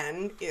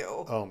 110.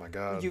 Ew. Oh, my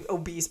God. You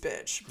obese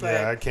bitch. But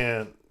yeah, I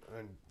can't.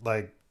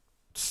 Like,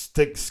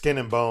 stick skin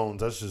and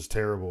bones. That's just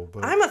terrible.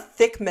 But I'm a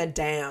thick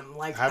madame.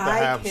 Like, I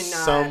have to have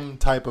some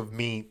type of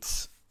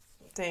meats.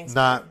 Thanks.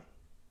 Not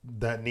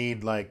that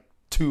need, like,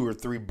 2 or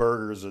 3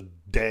 burgers a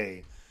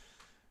day.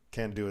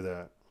 Can't do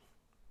that.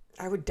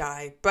 I would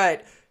die.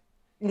 But,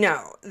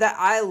 no. That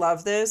I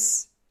love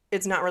this.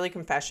 It's not really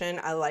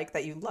confession. I like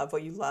that you love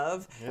what you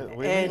love. Yeah, what do you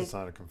mean it's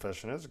not a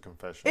confession? It's a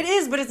confession. It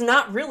is, but it's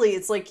not really.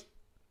 It's like...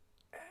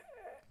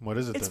 What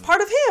is it It's then?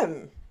 part of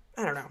him.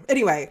 I don't know.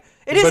 Anyway,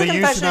 it is a confession. But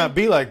he used to not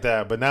be like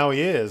that, but now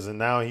he is. And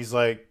now he's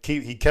like...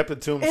 He kept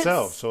it to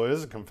himself, so it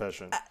is a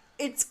confession.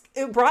 It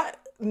brought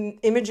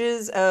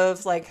images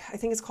of, like... I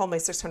think it's called My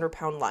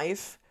 600-Pound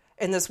Life.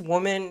 And this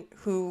woman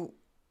who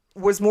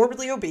was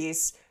morbidly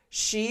obese,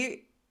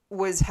 she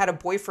had a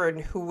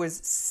boyfriend who was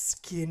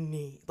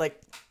skinny.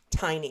 Like...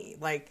 tiny,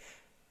 like,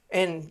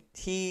 and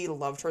he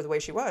loved her the way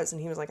she was,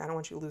 and he was like, I don't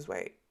want you to lose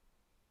weight.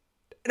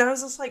 And I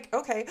was just like,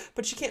 okay,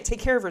 but she can't take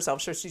care of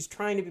herself, so she's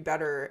trying to be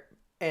better.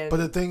 But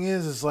the thing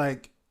is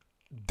like,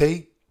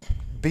 they,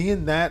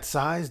 being that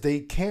size, they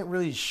can't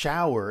really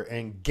shower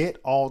and get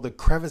all the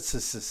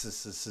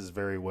crevices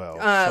very well.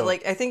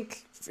 Like, I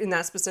think in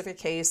that specific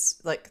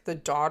case, like, the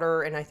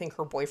daughter and I think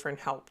her boyfriend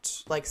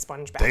helped, like,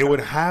 sponge back. They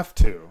would have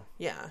to.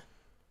 Yeah.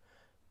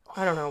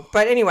 I don't know.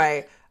 But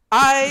anyway...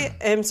 I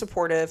am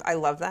supportive. I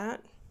love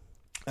that.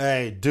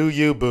 Hey, do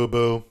you,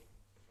 boo-boo.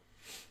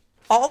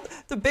 All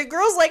the big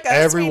girls like us,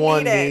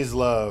 everyone needs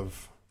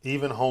love.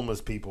 Even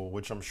homeless people,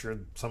 which I'm sure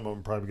some of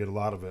them probably get a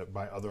lot of it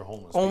by other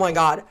homeless people. Oh, my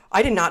God.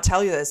 I did not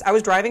tell you this. I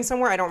was driving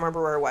somewhere. I don't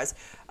remember where it was.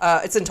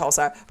 It's in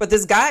Tulsa. But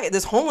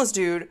this homeless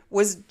dude,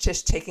 was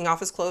just taking off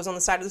his clothes on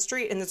the side of the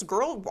street, and this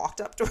girl walked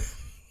up to him.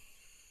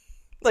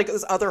 Like,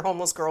 this other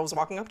homeless girl was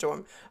walking up to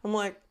him. I'm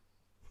like,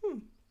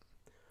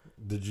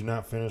 Did you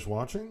not finish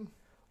watching?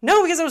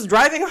 No, because I was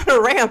driving on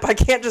a ramp. I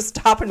can't just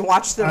stop and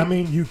watch them. I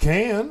mean, you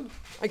can.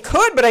 I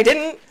could, but I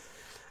didn't.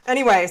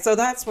 Anyway, so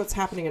that's what's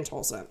happening in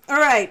Tulsa. All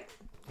right.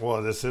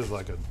 Well, this is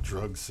like a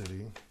drug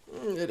city.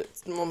 It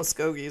is. Well,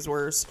 Muskogee's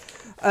worse.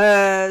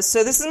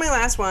 So this is my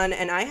last one,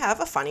 and I have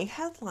a funny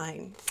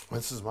headline.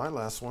 This is my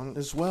last one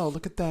as well.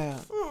 Look at that.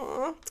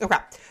 Aww. Okay.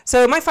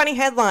 So my funny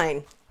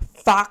headline,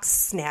 Fox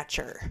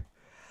Snatcher.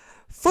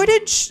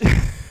 Footage.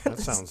 That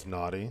sounds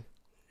naughty.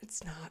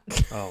 It's not.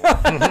 Oh.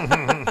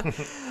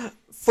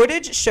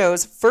 Footage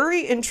shows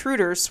furry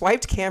intruders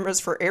swiped cameras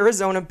from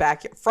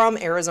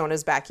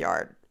Arizona's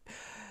backyard.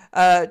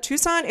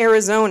 Tucson,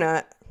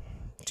 Arizona.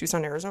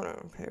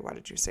 Okay, why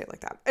did you say it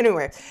like that?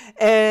 Anyway,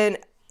 an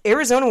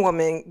Arizona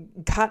woman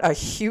got a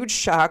huge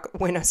shock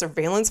when a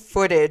surveillance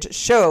footage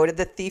showed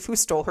the thief who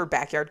stole her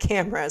backyard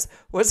cameras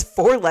was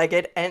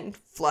four-legged and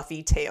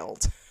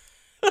fluffy-tailed.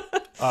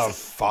 A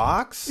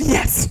fox?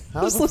 Yes.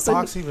 How does a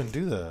fox even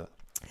do that?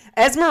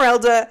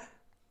 Esmeralda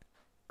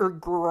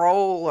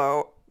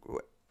Urgrolo.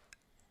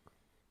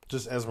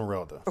 Just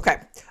Esmeralda.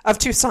 Okay. Of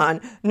Tucson,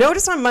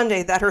 noticed on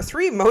Monday that her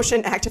 3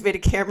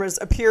 motion-activated cameras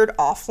appeared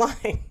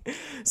offline.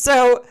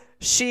 So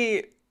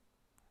she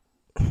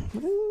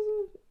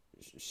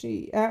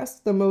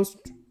asked the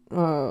most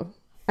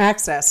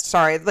accessed.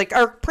 Sorry, like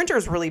our printer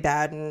is really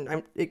bad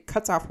and it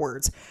cuts off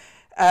words.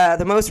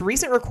 The most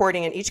recent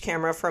recording in each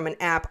camera from an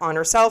app on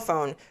her cell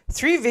phone.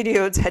 3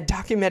 videos had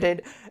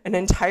documented an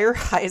entire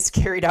heist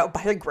carried out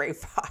by a gray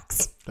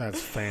fox. That's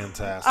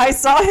fantastic. I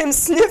saw him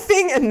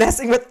sniffing and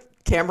messing with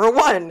camera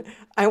 1.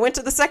 I went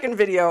to the second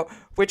video,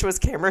 which was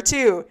camera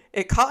 2.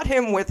 It caught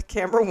him with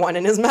camera 1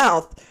 in his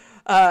mouth.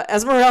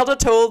 Esmeralda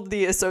told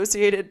the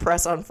Associated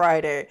Press on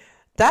Friday,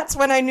 That's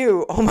when I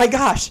knew, oh my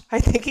gosh, I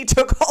think he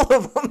took all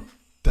of them.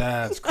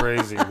 That's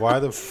crazy. Why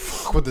the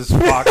fuck would this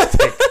fox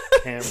take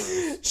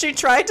cameras? She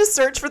tried to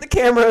search for the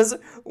cameras,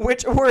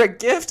 which were a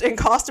gift and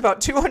cost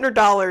about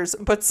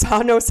 $200, but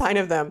saw no sign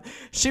of them.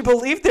 She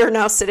believed they're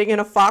now sitting in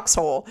a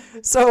foxhole.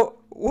 So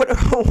what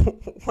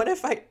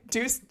if I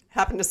do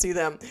happen to see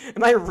them?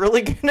 Am I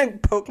really going to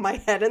poke my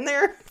head in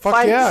there?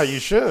 Fuck yeah, you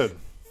should.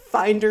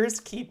 Finders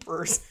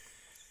keepers.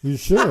 You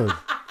should.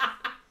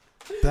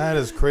 That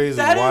is crazy.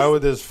 Why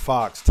would this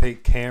fox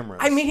take cameras?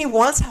 I mean, he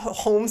wants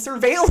home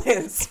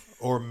surveillance.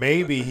 Or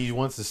maybe he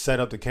wants to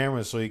set up the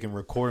cameras so he can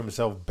record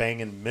himself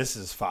banging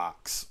Mrs.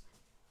 Fox.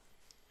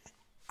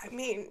 I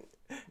mean,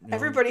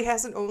 everybody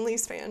has an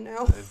Only's fan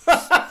now.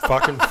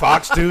 Fucking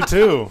Fox do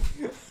too.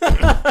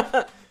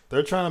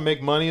 They're trying to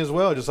make money as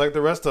well, just like the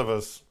rest of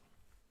us.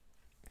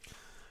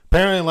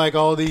 Apparently, like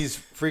all these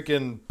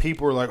freaking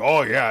people are like,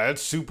 "Oh yeah,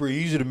 it's super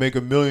easy to make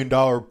 $1 million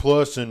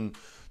plus in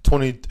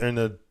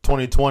the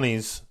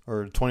 2020s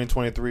or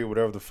 2023,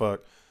 whatever the fuck."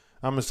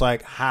 I'm just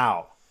like,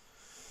 how?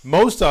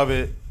 Most of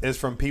it is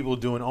from people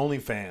doing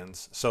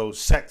OnlyFans, so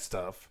sex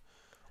stuff,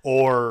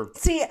 or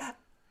see,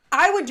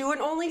 I would do an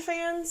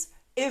OnlyFans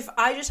if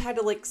I just had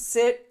to like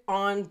sit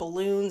on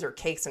balloons or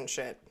cakes and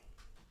shit.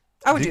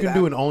 I would do that. You can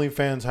do an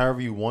OnlyFans however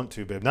you want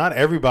to, babe. Not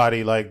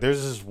everybody. Like,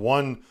 there's this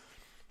one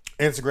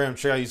Instagram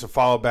chick I used to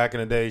follow back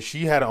in the day.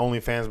 She had an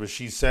OnlyFans, but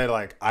she said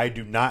like, I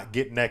do not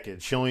get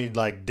naked. She only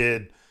like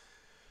did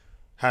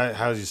how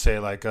does you say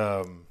like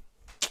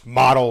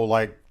model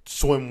like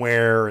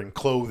swimwear and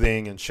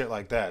clothing and shit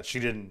like that. She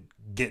didn't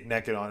get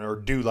naked on or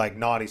do like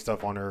naughty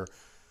stuff on her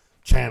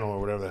channel or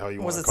whatever the hell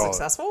you want to call it. Was it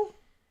successful?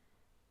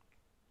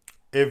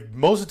 If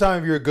most of the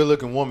time if you're a good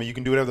looking woman, you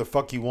can do whatever the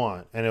fuck you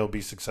want and it'll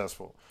be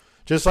successful.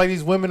 Just like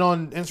these women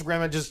on Instagram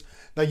that just,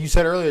 like you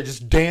said earlier,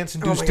 just dance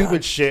and do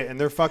stupid shit and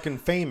they're fucking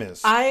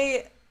famous.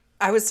 I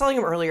was telling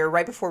him earlier,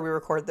 right before we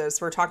record this,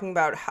 we're talking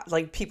about how,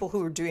 like people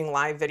who are doing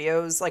live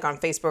videos like on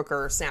Facebook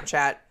or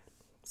Snapchat.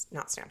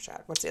 Not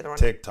Snapchat. What's the other one?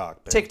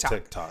 TikTok. Babe.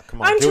 TikTok.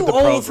 Come on. I'm too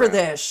old for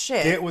this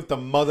shit. Get with the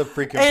mother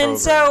freaking program. program.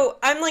 So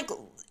I'm like,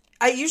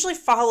 I usually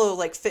follow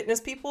like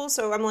fitness people.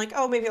 So I'm like,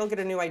 oh, maybe I'll get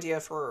a new idea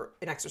for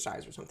an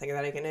exercise or something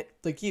that I can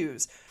like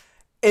use.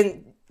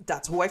 And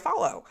that's who I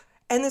follow.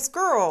 And this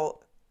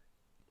girl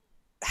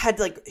had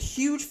like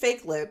huge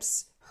fake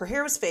lips. Her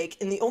hair was fake.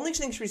 And the only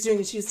thing she was doing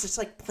is she was just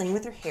like playing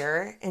with her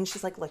hair. And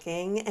she's like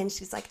looking. And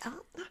she's like, oh,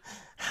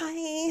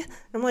 hi.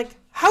 And I'm like,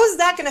 how is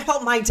that going to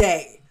help my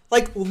day?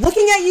 Like,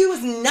 looking at you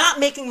is not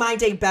making my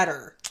day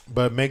better.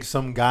 But make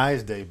some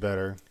guy's day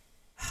better.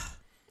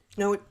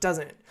 No, it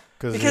doesn't.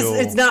 Because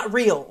it's not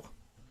real.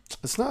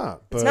 It's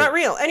not. It's not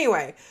real.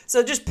 Anyway, so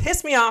it just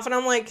pissed me off. And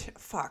I'm like,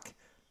 fuck.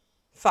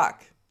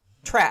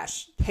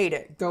 Trash. Hate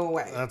it. Go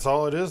away. That's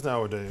all it is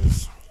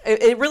nowadays.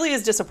 It really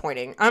is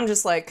disappointing. I'm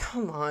just like,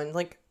 come on.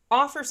 Like,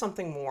 offer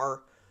something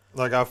more.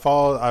 Like,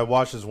 I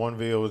watched this one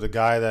video with a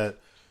guy that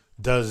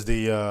does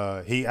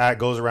the he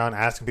goes around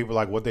asking people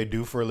like what they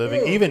do for a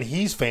living. Even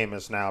he's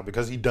famous now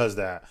because he does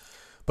that.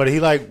 But he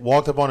like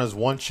walked up on his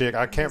one chick.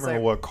 I can't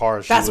remember what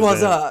car she was in.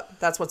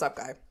 That's what's up,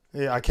 guy.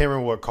 Yeah, I can't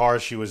remember what car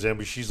she was in,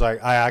 but she's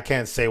like, I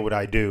can't say what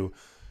I do.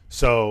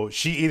 So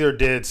she either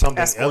did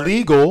something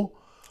illegal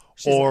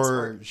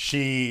or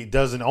she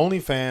does an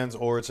OnlyFans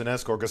or it's an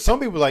escort. Because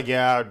some people are like,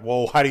 yeah,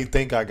 well, how do you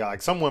think I got?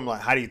 Like some women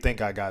like, how do you think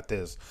I got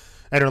this?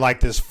 And they're like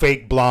this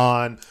fake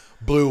blonde,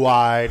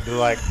 blue-eyed. They're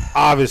like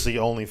obviously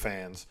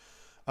OnlyFans.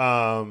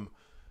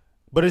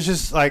 But it's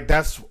just like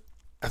that's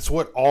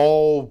what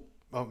all,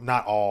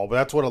 not all, but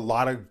that's what a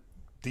lot of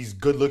these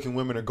good-looking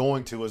women are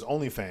going to is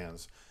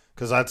OnlyFans.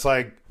 Because that's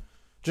like,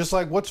 just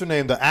like what's her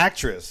name, the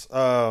actress,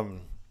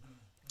 the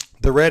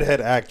redhead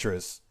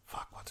actress.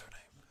 Fuck, what's her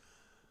name?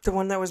 The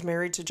one that was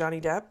married to Johnny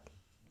Depp,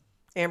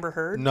 Amber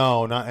Heard.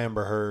 No, not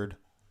Amber Heard.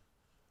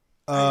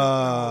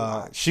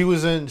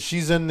 She's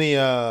in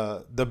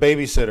the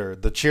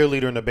Babysitter, the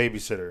cheerleader in the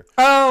Babysitter.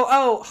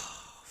 Oh,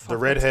 the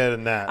redhead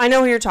and that. I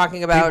know who you're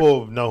talking about.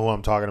 People know who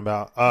I'm talking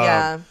about.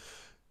 Yeah.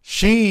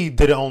 She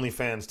did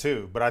OnlyFans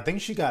too, but I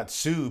think she got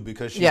sued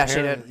because she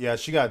did. Yeah,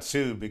 she got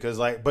sued because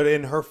but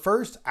in her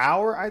first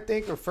hour, I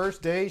think, or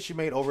first day, she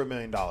made over $1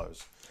 million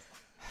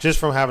just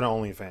from having an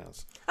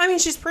OnlyFans. I mean,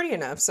 she's pretty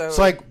enough, so it's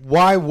like,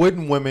 why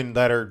wouldn't women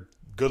that are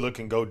good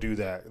looking go do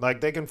that? Like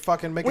they can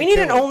fucking make. We need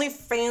an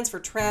OnlyFans for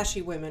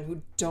trashy women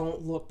who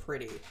don't look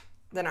pretty.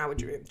 Then I would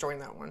join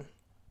that one.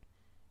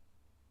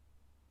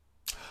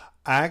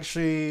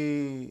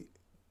 Actually,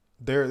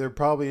 there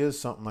probably is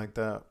something like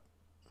that.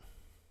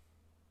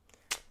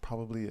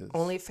 Probably is.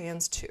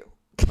 OnlyFans 2.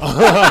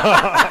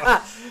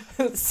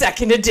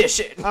 Second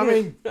edition. I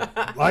mean,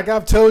 like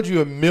I've told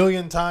you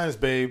 1,000,000 times,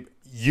 babe,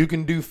 you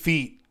can do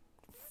feet.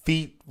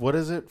 What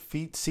is it?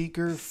 Feet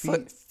seeker?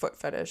 Foot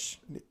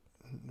fetish.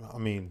 I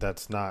mean,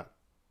 that's not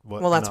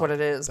what. Well, that's what it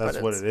is. That's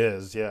what it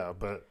is. Yeah,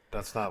 but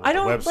that's not what the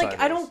website is.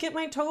 I don't get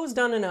my toes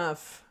done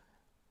enough.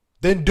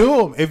 Then do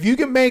them. If you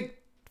can make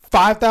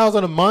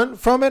 $5,000 a month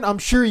from it, I'm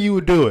sure you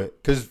would do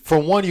it. Because for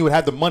one, you would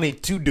have the money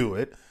to do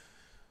it,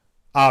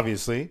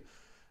 obviously,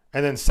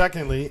 And then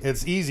secondly,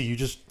 it's easy. You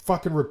just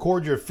fucking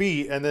record your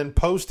feet and then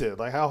post it.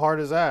 Like, how hard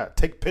is that?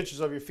 Take pictures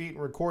of your feet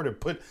and record it.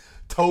 Put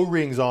toe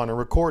rings on and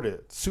record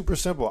it. Super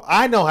simple.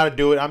 I know how to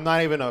do it. I'm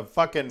not even a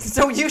fucking...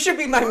 So you should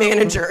be my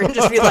manager and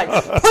just be like,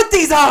 put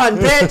these on,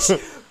 bitch.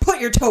 Put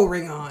your toe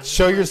ring on.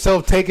 Show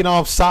yourself taking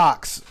off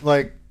socks.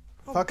 Like,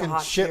 fucking God,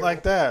 shit dude.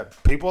 like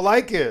that. People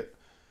like it.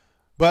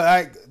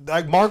 But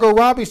like Margot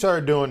Robbie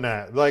started doing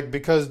that. Like,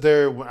 because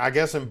I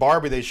guess in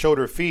Barbie, they showed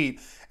her feet.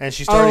 And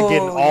she started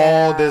getting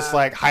all this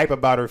like hype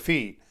about her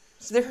feet.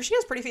 She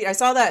has pretty feet. I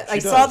saw that. I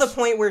saw the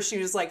point where she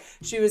was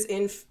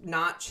in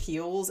not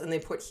heels, and they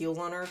put heels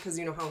on her because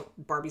you know how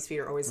Barbie's feet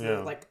are always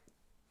like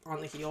on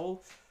the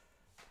heel,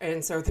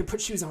 and so they put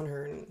shoes on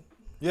her. And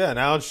yeah,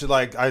 now she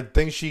I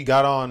think she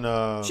got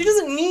on. She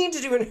doesn't need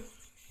to do it.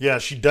 Yeah,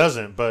 she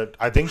doesn't, but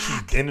I think she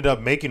ended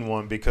up making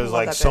one because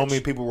like so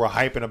many people were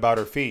hyping about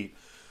her feet.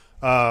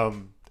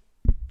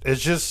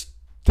 It's just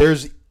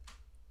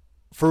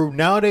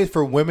nowadays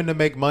for women to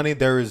make money,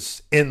 there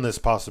is endless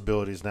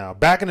possibilities now.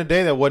 Back in the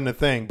day, that wasn't a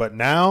thing, but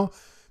now,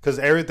 because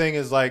everything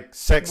is like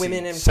sexy,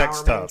 women sex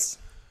stuff.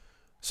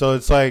 So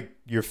it's like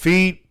your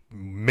feet.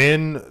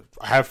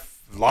 A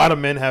lot of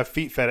men have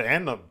feet fetish,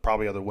 and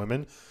probably other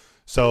women.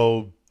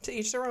 So to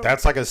each their own.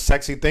 That's like a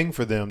sexy thing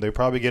for them. They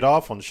probably get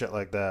off on shit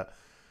like that.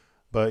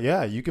 But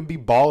yeah, you can be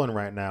balling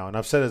right now, and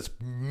I've said it a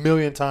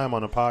million times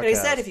on the podcast. They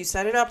said if you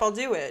set it up, I'll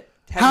do it.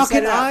 How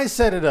can I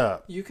set it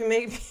up? You can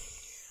make me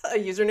a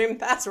username and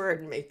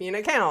password and make me an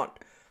account.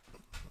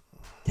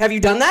 Have you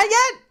done that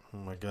yet? Oh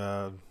my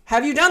god.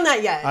 Have you done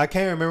that yet? I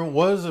can't remember.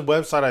 What was the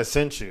website I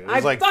sent you? It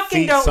was I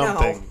fucking don't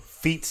know.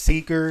 Feet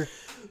Seeker.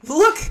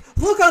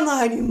 Look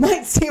online. You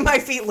might see my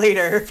feet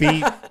later.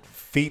 Feet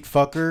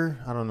fucker.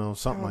 I don't know.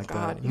 Something like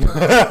God.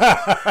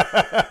 that.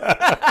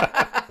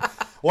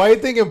 Why are you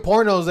thinking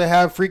pornos they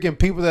have freaking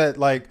people that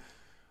like,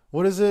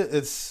 what is it?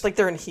 It's like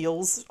they're in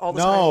heels all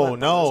the time.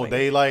 No.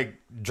 They like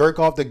jerk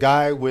off the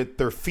guy with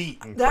their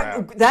feet and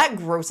crap. That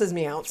grosses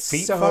me out.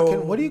 Feet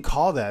fucking? What do you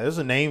call that? There's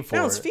a name for it.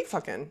 No, it's feet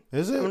fucking.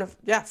 Is it?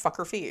 Fuck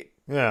her feet.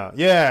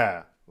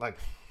 Yeah. Like...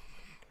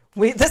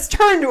 This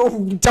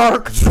turned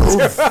dark.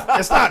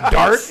 It's not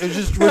dark. It's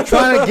just we're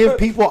trying to give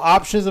people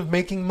options of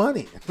making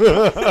money.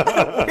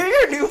 We're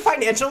your new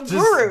financial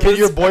gurus. Get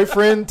your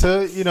boyfriend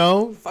to,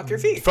 fuck your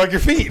feet. Fuck your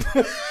feet.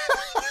 What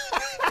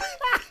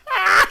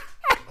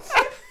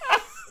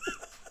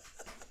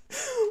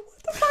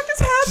the fuck is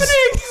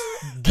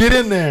happening? Get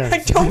in there. I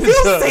don't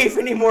feel safe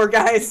anymore,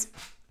 guys.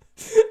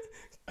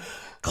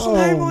 Call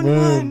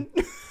 911.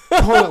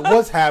 Hold on,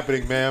 what's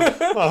happening, ma'am?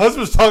 My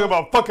husband's talking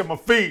about fucking my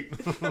feet.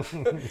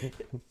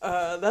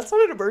 That's not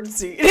an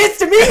emergency. It is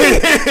to me.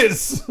 It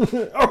is.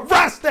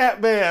 Arrest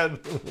that man.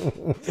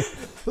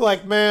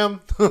 Like,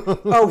 ma'am.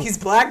 Oh, he's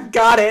black.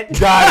 Got it.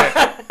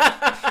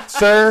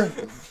 Sir,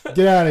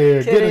 get out of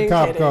here. Get in the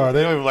cop kidding. car.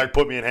 They don't even like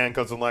put me in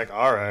handcuffs. I'm like,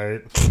 all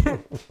right.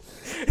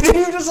 Then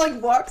you just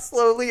like walk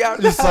slowly out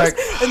the house,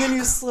 and then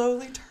you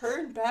slowly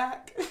turn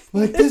back.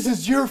 Like, this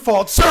is your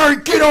fault.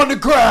 Sir, get on the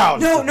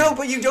ground. No,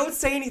 but you don't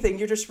say anything.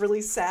 You're just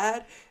really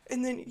sad.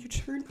 And then you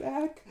turn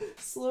back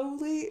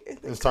slowly.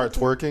 And start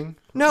twerking?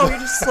 No, you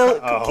just slowly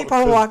keep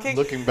on walking.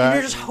 Looking back.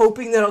 You're just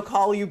hoping that I'll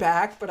call you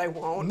back, but I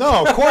won't.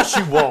 No, of course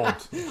you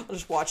won't. I'll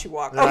just watch you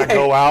walk. Then I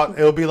go out.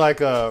 It'll be like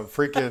a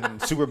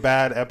freaking super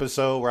bad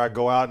episode where I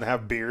go out and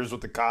have beers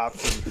with the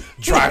cops and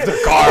drive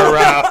their car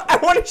around. I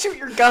want to shoot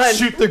your gun.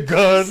 Shoot the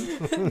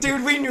gun.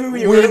 Dude, we knew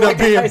you we were end up like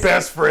being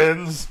best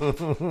friends.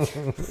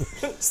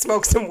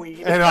 Smoke some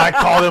weed. And I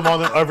call them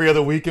on every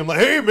other weekend. Like,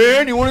 hey,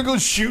 man, you want to go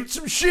shoot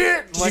some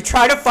shit? Did you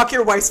try to fuck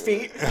your wife's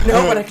feet?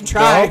 No, but I can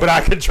try. No, but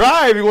I can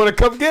try if you want to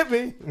come get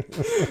me.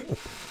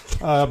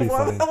 That'll be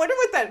funny. I wonder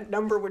what that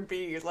number would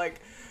be.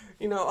 Like,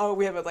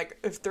 we have a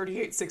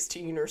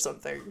 3816 or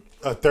something.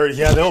 30.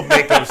 Yeah, they'll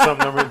make up some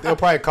number. They'll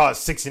probably call it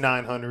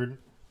 6900.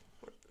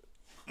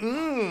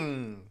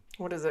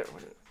 What is it?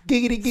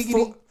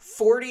 Giggity.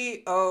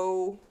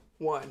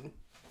 4001.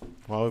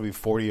 Why would it be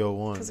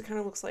 4001? Because it kind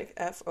of looks like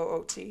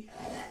FOOT.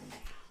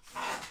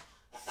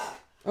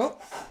 Oh.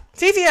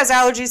 Fifi has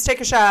allergies. Take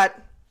a shot.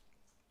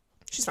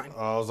 She's fine.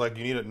 I was like,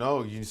 you're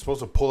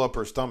supposed to pull up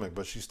her stomach,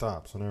 but she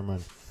stopped, so never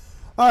mind.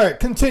 All right,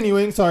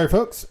 continuing. Sorry,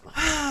 folks.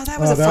 That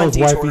was a fun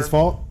detour. That was wifey's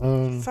fault.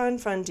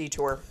 Fun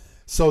detour.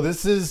 So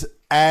this is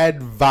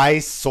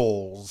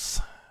Advisols.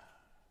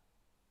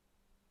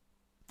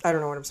 I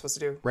don't know what I'm supposed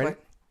to do. Ready?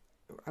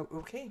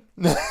 Okay.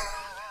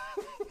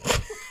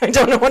 I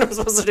don't know what I'm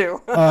supposed to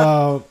do.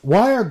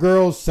 Why are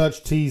girls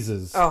such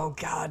teases? Oh,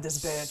 God,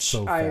 this bitch.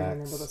 So I facts.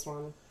 remember this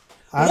one.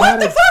 What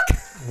the fuck?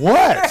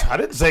 What? I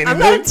didn't say anything. I'm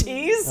not a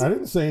tease. I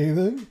didn't say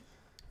anything.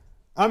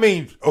 I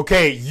mean,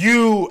 okay,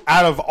 you,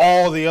 out of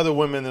all the other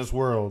women in this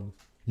world,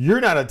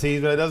 you're not a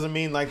tease, but it doesn't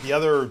mean like the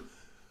other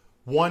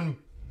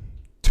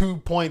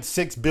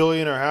 2.6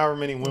 billion or however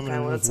many women in this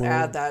world. Let's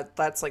add that.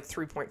 That's like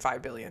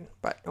 3.5 billion,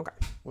 but okay.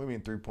 What do you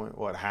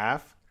mean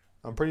half?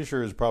 I'm pretty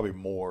sure it's probably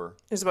more.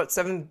 There's about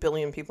 7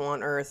 billion people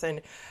on Earth,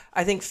 and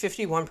I think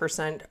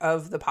 51%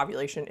 of the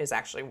population is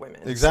actually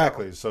women.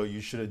 Exactly. So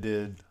you should have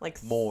did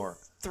like more.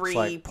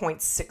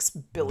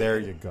 3.6 billion. There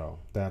you go.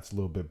 That's a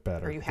little bit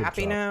better. Are you Good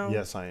happy job. now?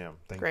 Yes, I am.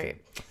 Thank Great.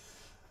 you.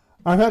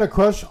 I've had a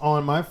crush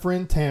on my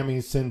friend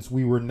Tammy since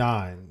we were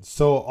 9,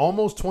 so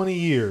almost 20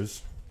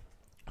 years.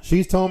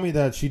 She's told me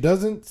that she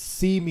doesn't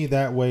see me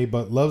that way,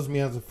 but loves me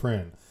as a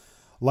friend.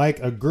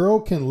 Like a girl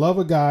can love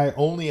a guy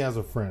only as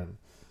a friend.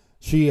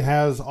 She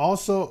has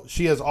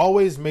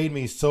always made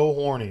me so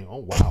horny.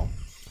 Oh,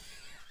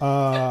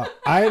 wow.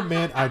 I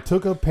admit I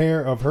took a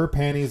pair of her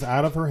panties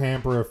out of her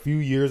hamper a few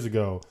years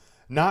ago.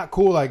 Not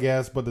cool, I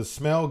guess, but the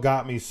smell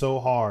got me so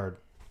hard.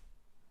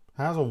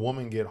 How does a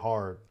woman get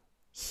hard?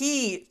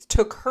 He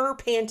took her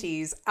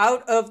panties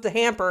out of the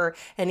hamper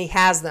and he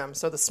has them.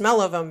 So the smell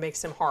of them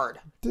makes him hard.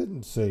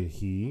 Didn't say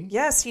he.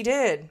 Yes, he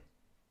did.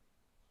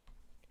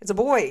 It's a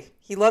boy.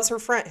 He loves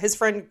his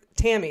friend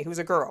Tammy, who's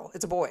a girl.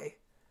 It's a boy.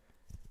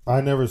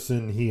 I never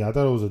seen he. I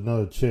thought it was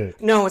another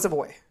chick. No, it's a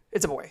boy.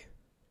 It's a boy.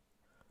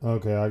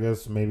 Okay, I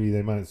guess maybe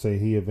they might say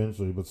he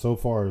eventually, but so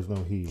far there's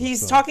no he.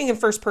 He's talking in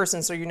first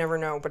person, so you never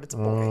know, but it's a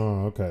boy.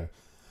 Oh, okay.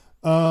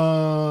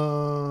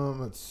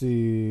 Let's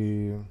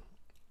see.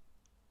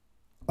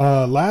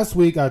 Last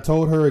week I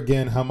told her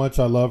again how much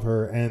I love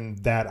her and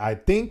that I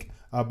think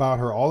about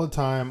her all the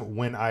time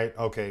when I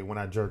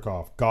jerk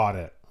off. Got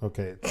it.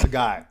 Okay, it's a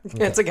guy.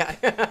 Okay. It's a guy.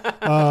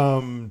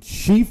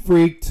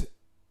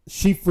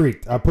 She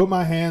freaked. I put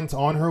my hands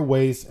on her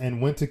waist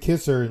and went to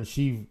kiss her, and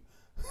she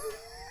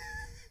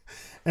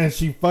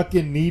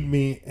fucking kneed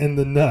me in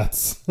the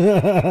nuts.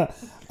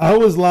 I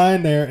was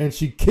lying there, and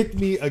she kicked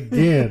me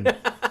again.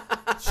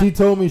 She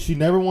told me she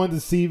never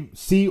wanted to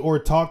see or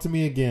talk to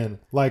me again.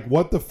 Like,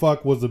 what the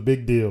fuck was the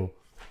big deal?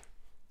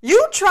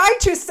 You tried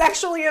to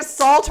sexually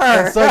assault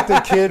her. It's like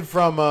the kid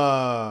from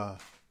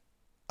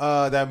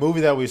that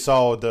movie that we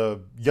saw,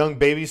 the young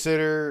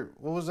babysitter.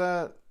 What was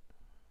that?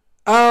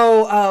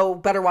 Oh,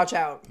 Better Watch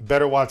Out.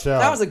 Better Watch Out.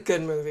 That was a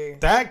good movie.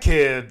 That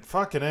kid,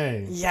 fucking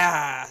A.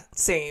 Yeah,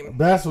 same.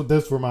 That's what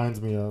this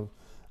reminds me of.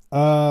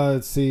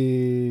 Let's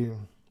see.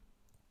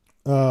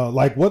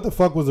 Like, what the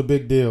fuck was a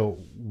big deal?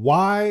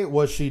 Why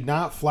was she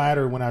not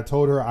flattered when I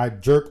told her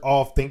I'd jerk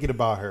off thinking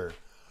about her?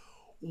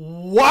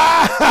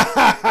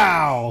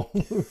 Wow!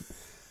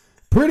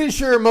 Pretty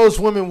sure most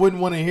women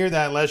wouldn't want to hear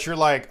that unless you're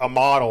like a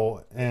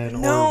model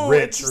or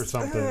rich or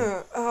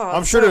something.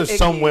 I'm sure there's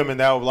some women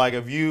that would like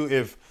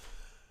if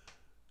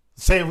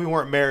say we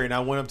weren't married and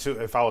I went up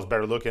to, if I was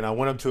better looking, I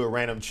went up to a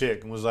random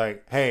chick and was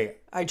like, hey,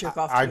 I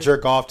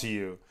jerk off to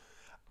you.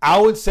 I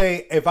would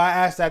say if I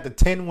asked that to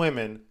 10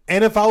 women,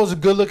 and if I was a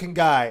good looking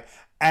guy,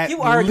 at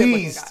you are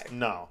least, a good looking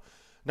guy. No,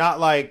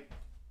 not like,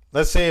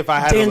 let's say if I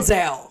had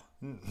Denzel.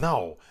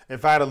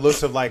 If I had a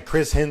looks of like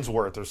Chris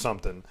Hemsworth or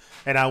something,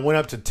 and I went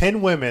up to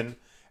 10 women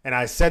and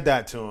I said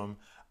that to them,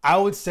 I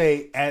would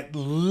say at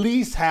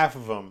least half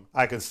of them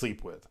I could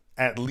sleep with.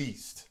 At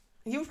least.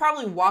 You would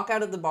probably walk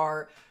out of the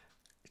bar,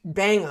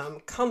 bang them,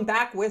 come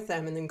back with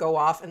them, and then go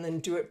off and then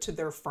do it to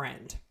their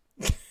friend.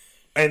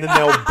 And then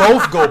they'll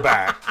both go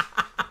back.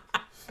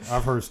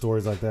 I've heard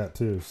stories like that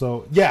too.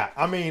 So, yeah,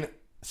 I mean,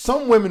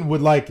 some women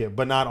would like it,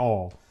 but not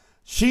all.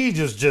 She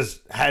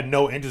just had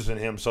no interest in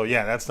him. So,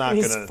 yeah, that's not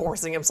going to... He's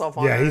forcing himself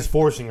on her. Yeah, he's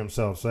forcing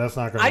himself. So, that's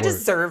not going to work. I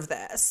deserve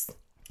this.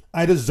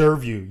 I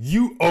deserve you.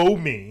 You owe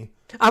me.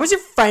 I was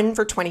your friend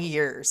for 20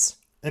 years.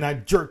 And I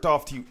jerked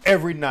off to you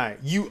every night.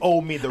 You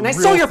owe me the real thing. And I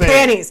stole your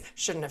panties.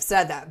 Shouldn't have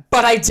said that,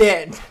 but I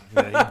did.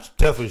 Yeah, you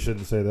definitely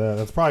shouldn't say that.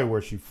 That's probably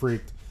where she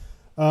freaked.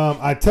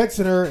 I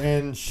texted her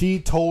and she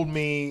told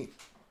me...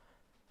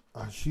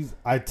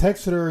 I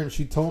texted her and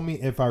she told me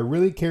if I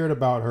really cared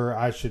about her,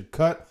 I should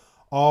cut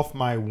off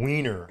my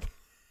wiener.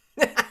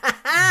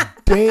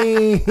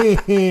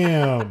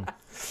 Damn.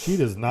 She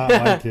does not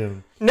like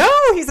him. No,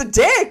 he's a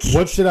dick.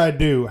 What should I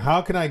do?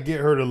 How can I get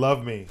her to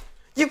love me?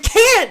 You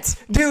can't.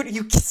 Dude,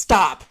 you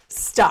stop.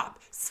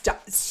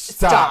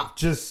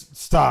 Just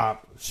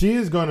stop. She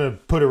is going to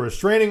put a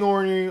restraining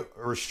order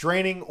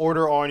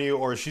on you,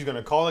 or she's going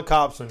to call the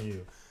cops on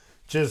you.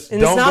 Just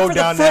and don't go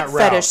down that route. It's not for the foot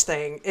fetish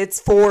thing. It's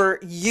for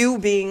you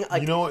being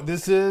like... You know what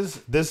this is?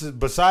 This is,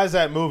 besides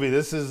that movie,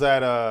 this is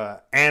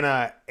that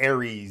Anna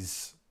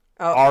Arias.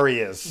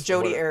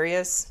 Jodi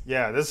Arias.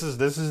 Yeah, this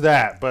is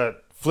that,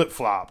 but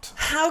flip-flopped.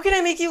 How can I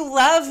make you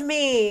love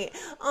me?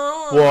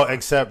 Oh. Well,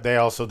 except they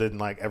also didn't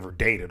like ever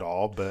date at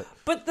all, but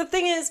the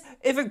thing is,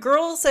 if a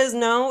girl says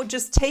no,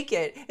 just take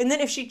it. And then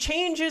if she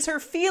changes her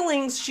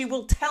feelings, she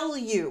will tell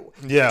you.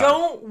 Yeah.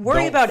 Don't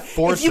worry about it.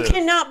 If you it.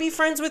 cannot be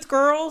friends with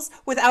girls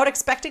without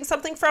expecting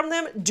something from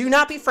them, do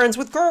not be friends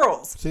with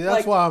girls. See,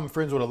 that's why I'm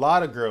friends with a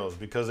lot of girls,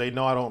 because they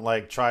know I don't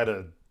like try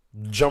to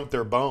jump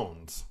their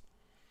bones.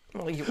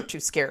 Well, you were too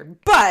scared,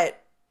 but...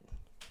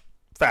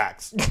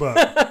 Facts.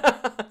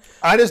 But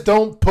I just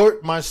don't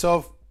push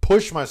myself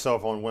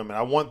on women.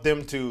 I want to be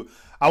able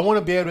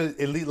to,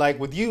 at least, like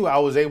with you, I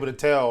was able to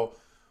tell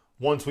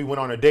once we went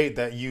on a date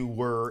that you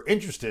were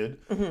interested,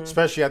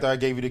 especially after I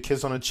gave you the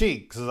kiss on the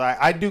cheek. Because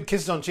I do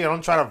kisses on the cheek. I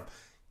don't try to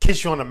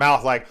kiss you on the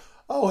mouth like,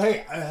 oh,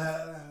 hey,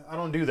 I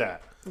don't do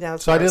that. Yeah,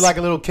 so gross. I did like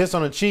a little kiss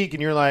on the cheek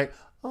and you're like,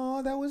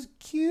 oh, that was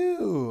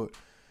cute.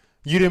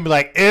 you didn't be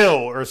like ill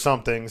or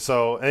something.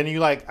 So, and you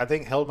like, I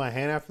think held my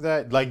hand after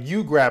that. Like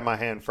you grabbed my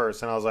hand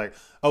first, and I was like,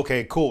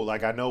 okay, cool.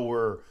 Like I know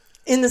we're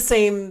in the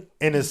same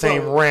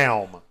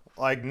realm.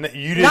 Like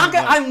you didn't.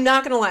 I'm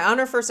not gonna lie. On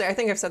our first date, I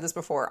think I've said this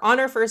before. On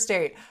our first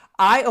date,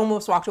 I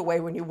almost walked away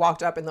when you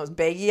walked up in those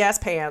baggy ass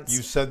pants.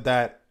 You said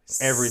that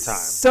every time.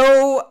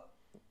 So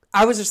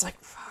I was just like,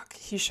 fuck.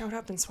 He showed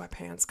up in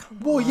sweatpants. Come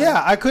on. Well,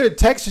 yeah, I could have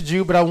texted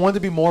you, but I wanted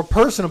to be more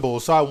personable.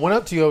 So I went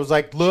up to you. I was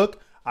like,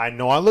 look, I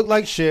know I look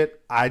like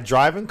shit. I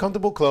drive in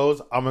comfortable clothes.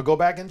 I'm gonna go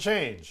back and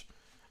change.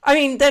 I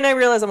mean, then I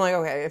realized I'm like,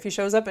 okay, if he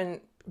shows up in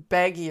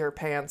baggier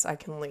pants, I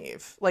can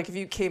leave. Like if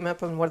you came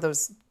up in one of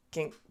those,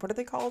 what are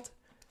they called?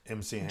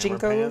 MC Hammer Jinkos?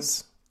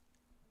 pants?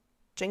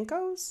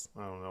 Jinkos?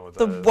 I don't know what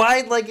the that is.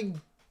 wide-legged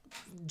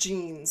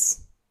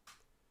jeans.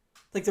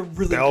 Like the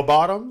really... Bell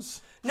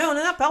bottoms? No,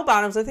 not bell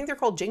bottoms. I think they're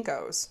called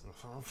Jinkos.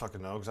 I don't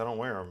fucking know because I don't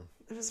wear them.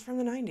 It was from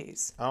the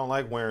 90s. I don't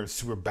like wearing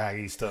super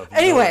baggy stuff.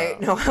 Anyway,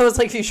 no, I was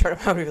like, if you showed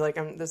up, I would be like,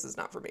 this is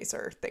not for me,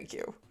 sir. Thank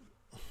you.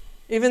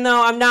 Even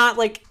though I'm not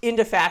like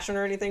into fashion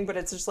or anything, but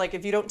it's just like,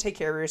 if you don't take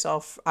care of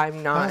yourself,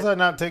 I'm not. How's that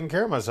not taking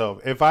care of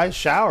myself? If I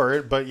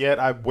shower, but yet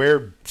I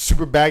wear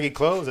super baggy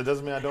clothes, it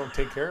doesn't mean I don't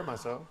take care of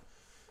myself.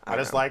 I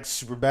just like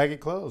super baggy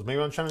clothes.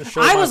 Maybe I'm trying to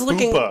show I my was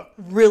looking fupa.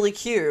 really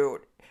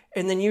cute,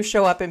 and then you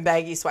show up in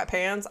baggy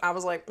sweatpants. I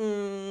was like,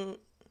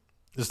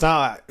 It's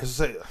not.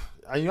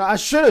 I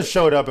should have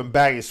showed up in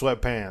baggy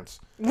sweatpants.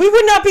 We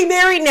would not be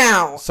married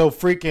now. So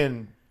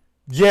freaking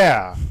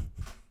yeah.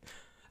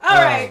 All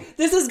right,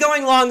 this is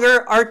going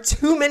longer. Our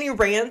too many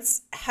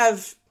rants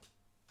have.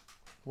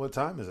 What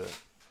time is it?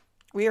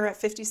 We are at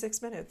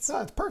 56 minutes. No,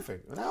 it's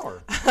perfect. An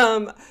hour.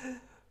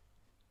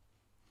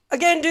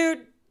 Again,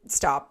 dude,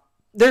 stop.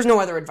 There's no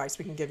other advice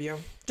we can give you.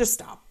 Just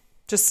stop.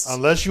 Just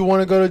unless you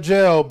want to go to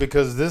jail,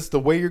 because the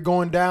way you're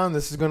going down,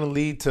 this is going to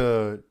lead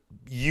to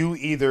you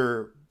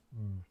either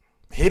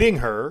hitting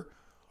her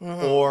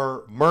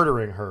or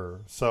murdering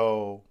her.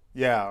 So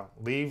yeah,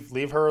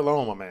 leave her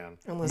alone, my man.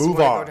 Unless Move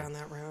you on. want to go down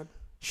that road.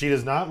 She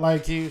does not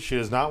like you. She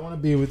does not want to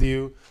be with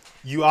you.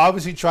 You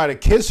obviously try to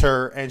kiss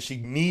her, and she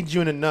needs you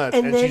in the nuts,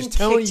 and she's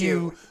telling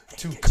you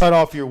to cut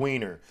off your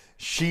wiener.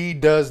 She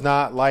does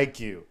not like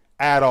you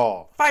at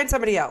all. Find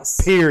somebody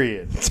else.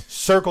 Period.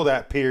 Circle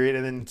that period,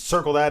 and then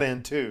circle that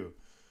in too.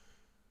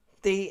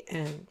 The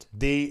end.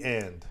 The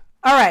end.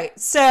 All right,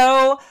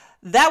 so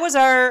that was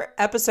our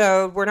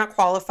episode. We're not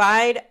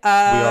qualified. We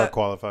are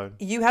qualified.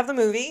 You have the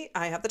movie.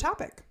 I have the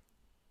topic.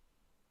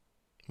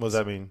 What does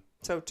that mean?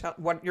 So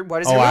what is your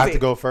movie? I have to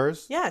go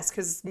first? Yes,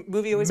 because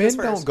movie always Men goes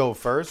first. don't go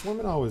first.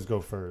 Women always go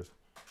first.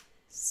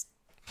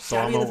 So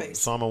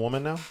I'm a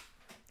woman now?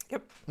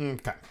 Yep.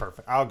 Okay,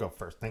 perfect. I'll go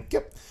first. Thank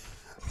you.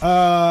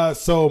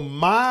 So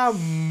my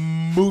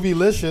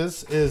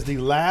movie-licious is The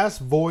Last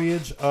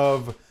Voyage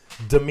of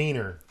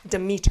Demeter.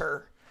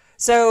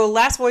 So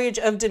Last Voyage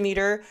of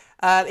Demeter.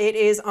 It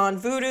is on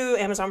Vudu,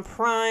 Amazon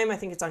Prime. I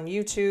think it's on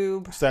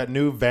YouTube. It's that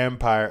new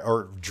vampire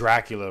or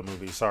Dracula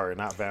movie. Sorry,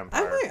 not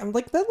vampire. I'm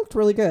like, that looked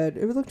really good.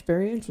 It looked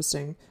very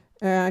interesting.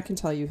 I can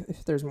tell you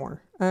if there's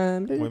more.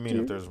 What do you mean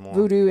if there's more?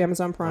 Vudu,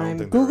 Amazon Prime,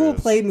 Google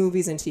Play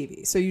Movies and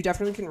TV. So you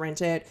definitely can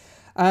rent it.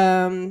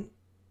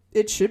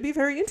 It should be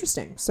very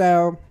interesting.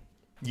 So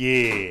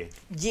yeah.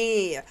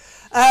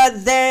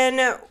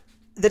 Then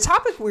the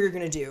topic we're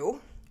going to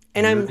do,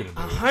 and I'm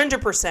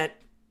 100%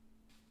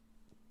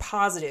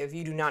 positive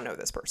you do not know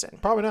this person.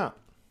 Probably not.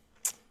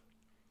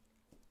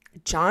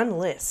 John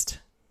List.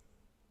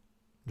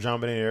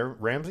 JonBenét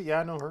Ramsey? Yeah,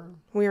 I know her.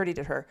 We already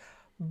did her.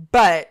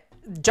 But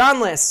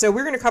John List. So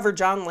we're going to cover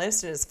John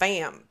List and his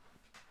fam.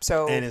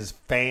 And his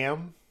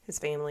fam? His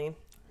family.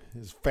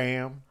 His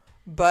fam.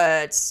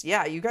 But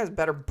yeah, you guys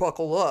better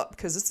buckle up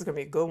because this is going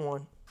to be a good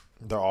one.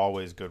 They're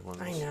always good ones.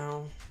 I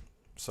know.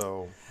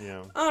 So,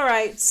 yeah. All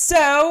right.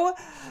 So,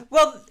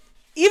 well,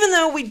 even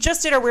though we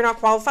just did our We're Not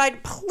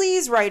Qualified,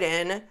 please write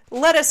in.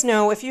 Let us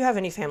know if you have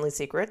any family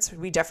secrets.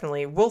 We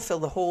definitely will fill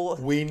the whole...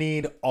 We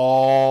need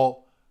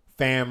all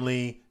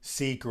family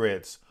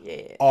secrets.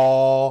 Yeah.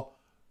 All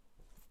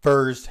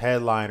first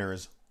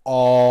headliners.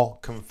 All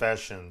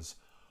confessions.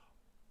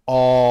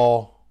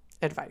 All...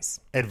 Advice.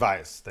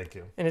 Thank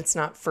you. And it's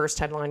not first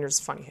headliners,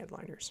 funny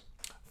headliners.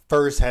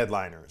 First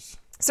headliners.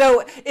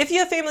 So if you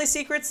have family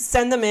secrets,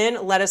 send them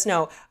in. Let us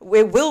know.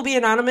 It will be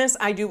anonymous.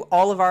 I do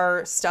all of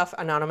our stuff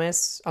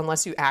anonymous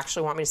unless you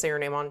actually want me to say your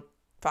name on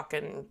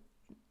fucking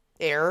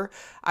air.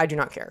 I do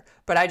not care.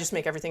 But I just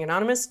make everything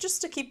anonymous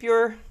just to keep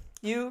your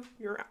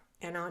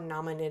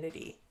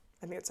anonymity.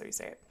 I think that's how you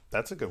say it.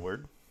 That's a good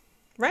word.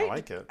 Right? I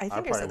like it. I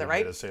think I said that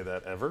right. I say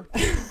that ever.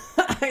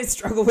 I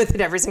struggle with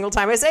it every single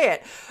time I say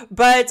it.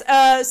 But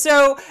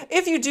so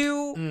if you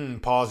do...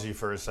 Pause you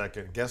for a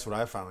second. Guess what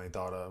I finally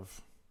thought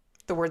of?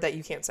 The word that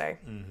you can't say.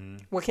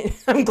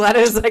 Mm-hmm. I'm glad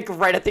it was like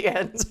right at the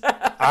end.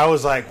 I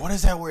was like, what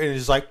is that word? And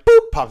it's like,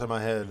 boop, popped in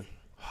my head.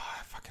 Oh,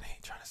 I fucking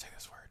hate trying to say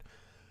this word.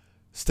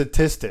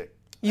 Statistic.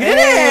 You did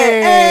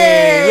it!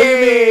 Hey! Look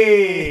at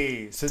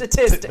me!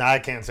 Statistic. No, I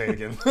can't say it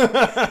again.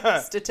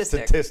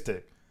 Statistic.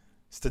 Statistic.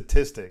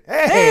 Statistic.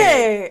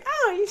 Hey!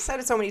 Oh, you said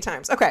it so many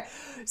times. Okay.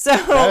 So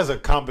That is a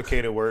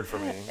complicated word for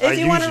me. if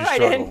you want to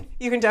write in,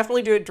 you can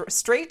definitely do it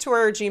straight to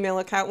our Gmail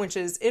account, which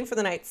is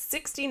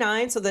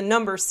inforthenight69. So the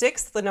number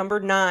 6, the number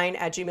 9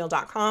 at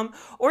gmail.com.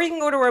 Or you can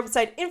go to our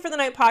website,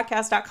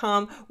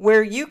 inforthenightpodcast.com,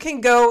 where you can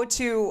go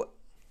to,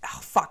 oh,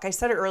 fuck, I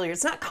said it earlier.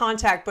 It's not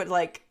contact, but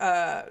like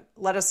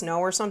let us know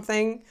or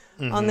something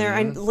on there.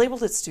 I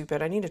labeled it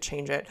stupid. I need to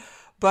change it.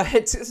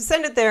 But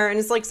send it there, and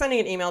it's like sending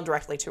an email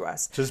directly to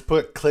us. Just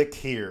put click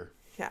here.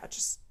 Yeah,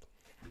 just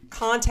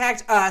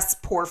contact us,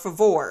 por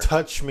favor.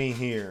 Touch me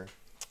here.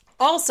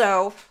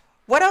 Also,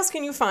 what else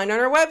can you find on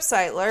our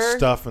website, Lur?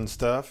 Stuff and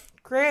stuff.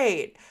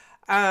 Great.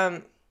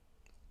 Merch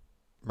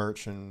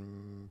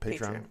and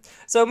Patreon.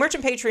 So merch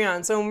and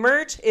Patreon. So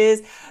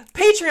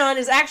Patreon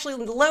is actually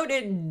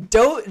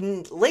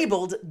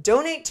labeled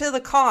donate to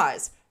the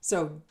cause.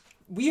 So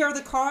we are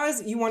the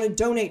cause. You want to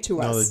donate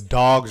to us. No, the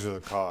dogs are the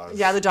cause.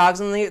 Yeah, the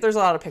dogs. And there's a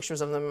lot of pictures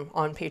of them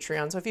on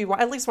Patreon. So if you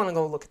at least want to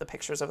go look at the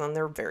pictures of them,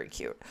 they're very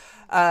cute.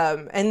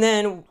 And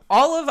then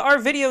all of our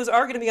videos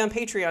are going to be on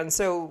Patreon.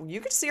 So you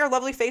get to see our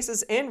lovely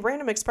faces and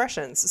random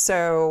expressions.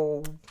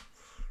 So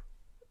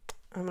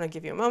I'm going to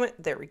give you a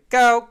moment. There we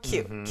go.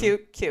 Cute.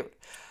 Cutie.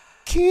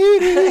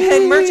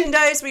 And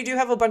merchandise. We do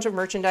have a bunch of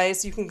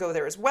merchandise. You can go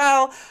there as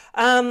well.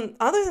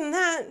 Other than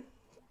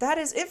that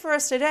is it for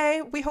us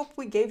today. We hope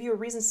we gave you a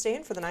reason to stay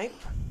in for the night.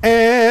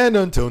 And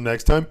until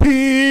next time,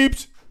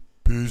 peeps,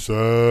 peace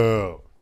out.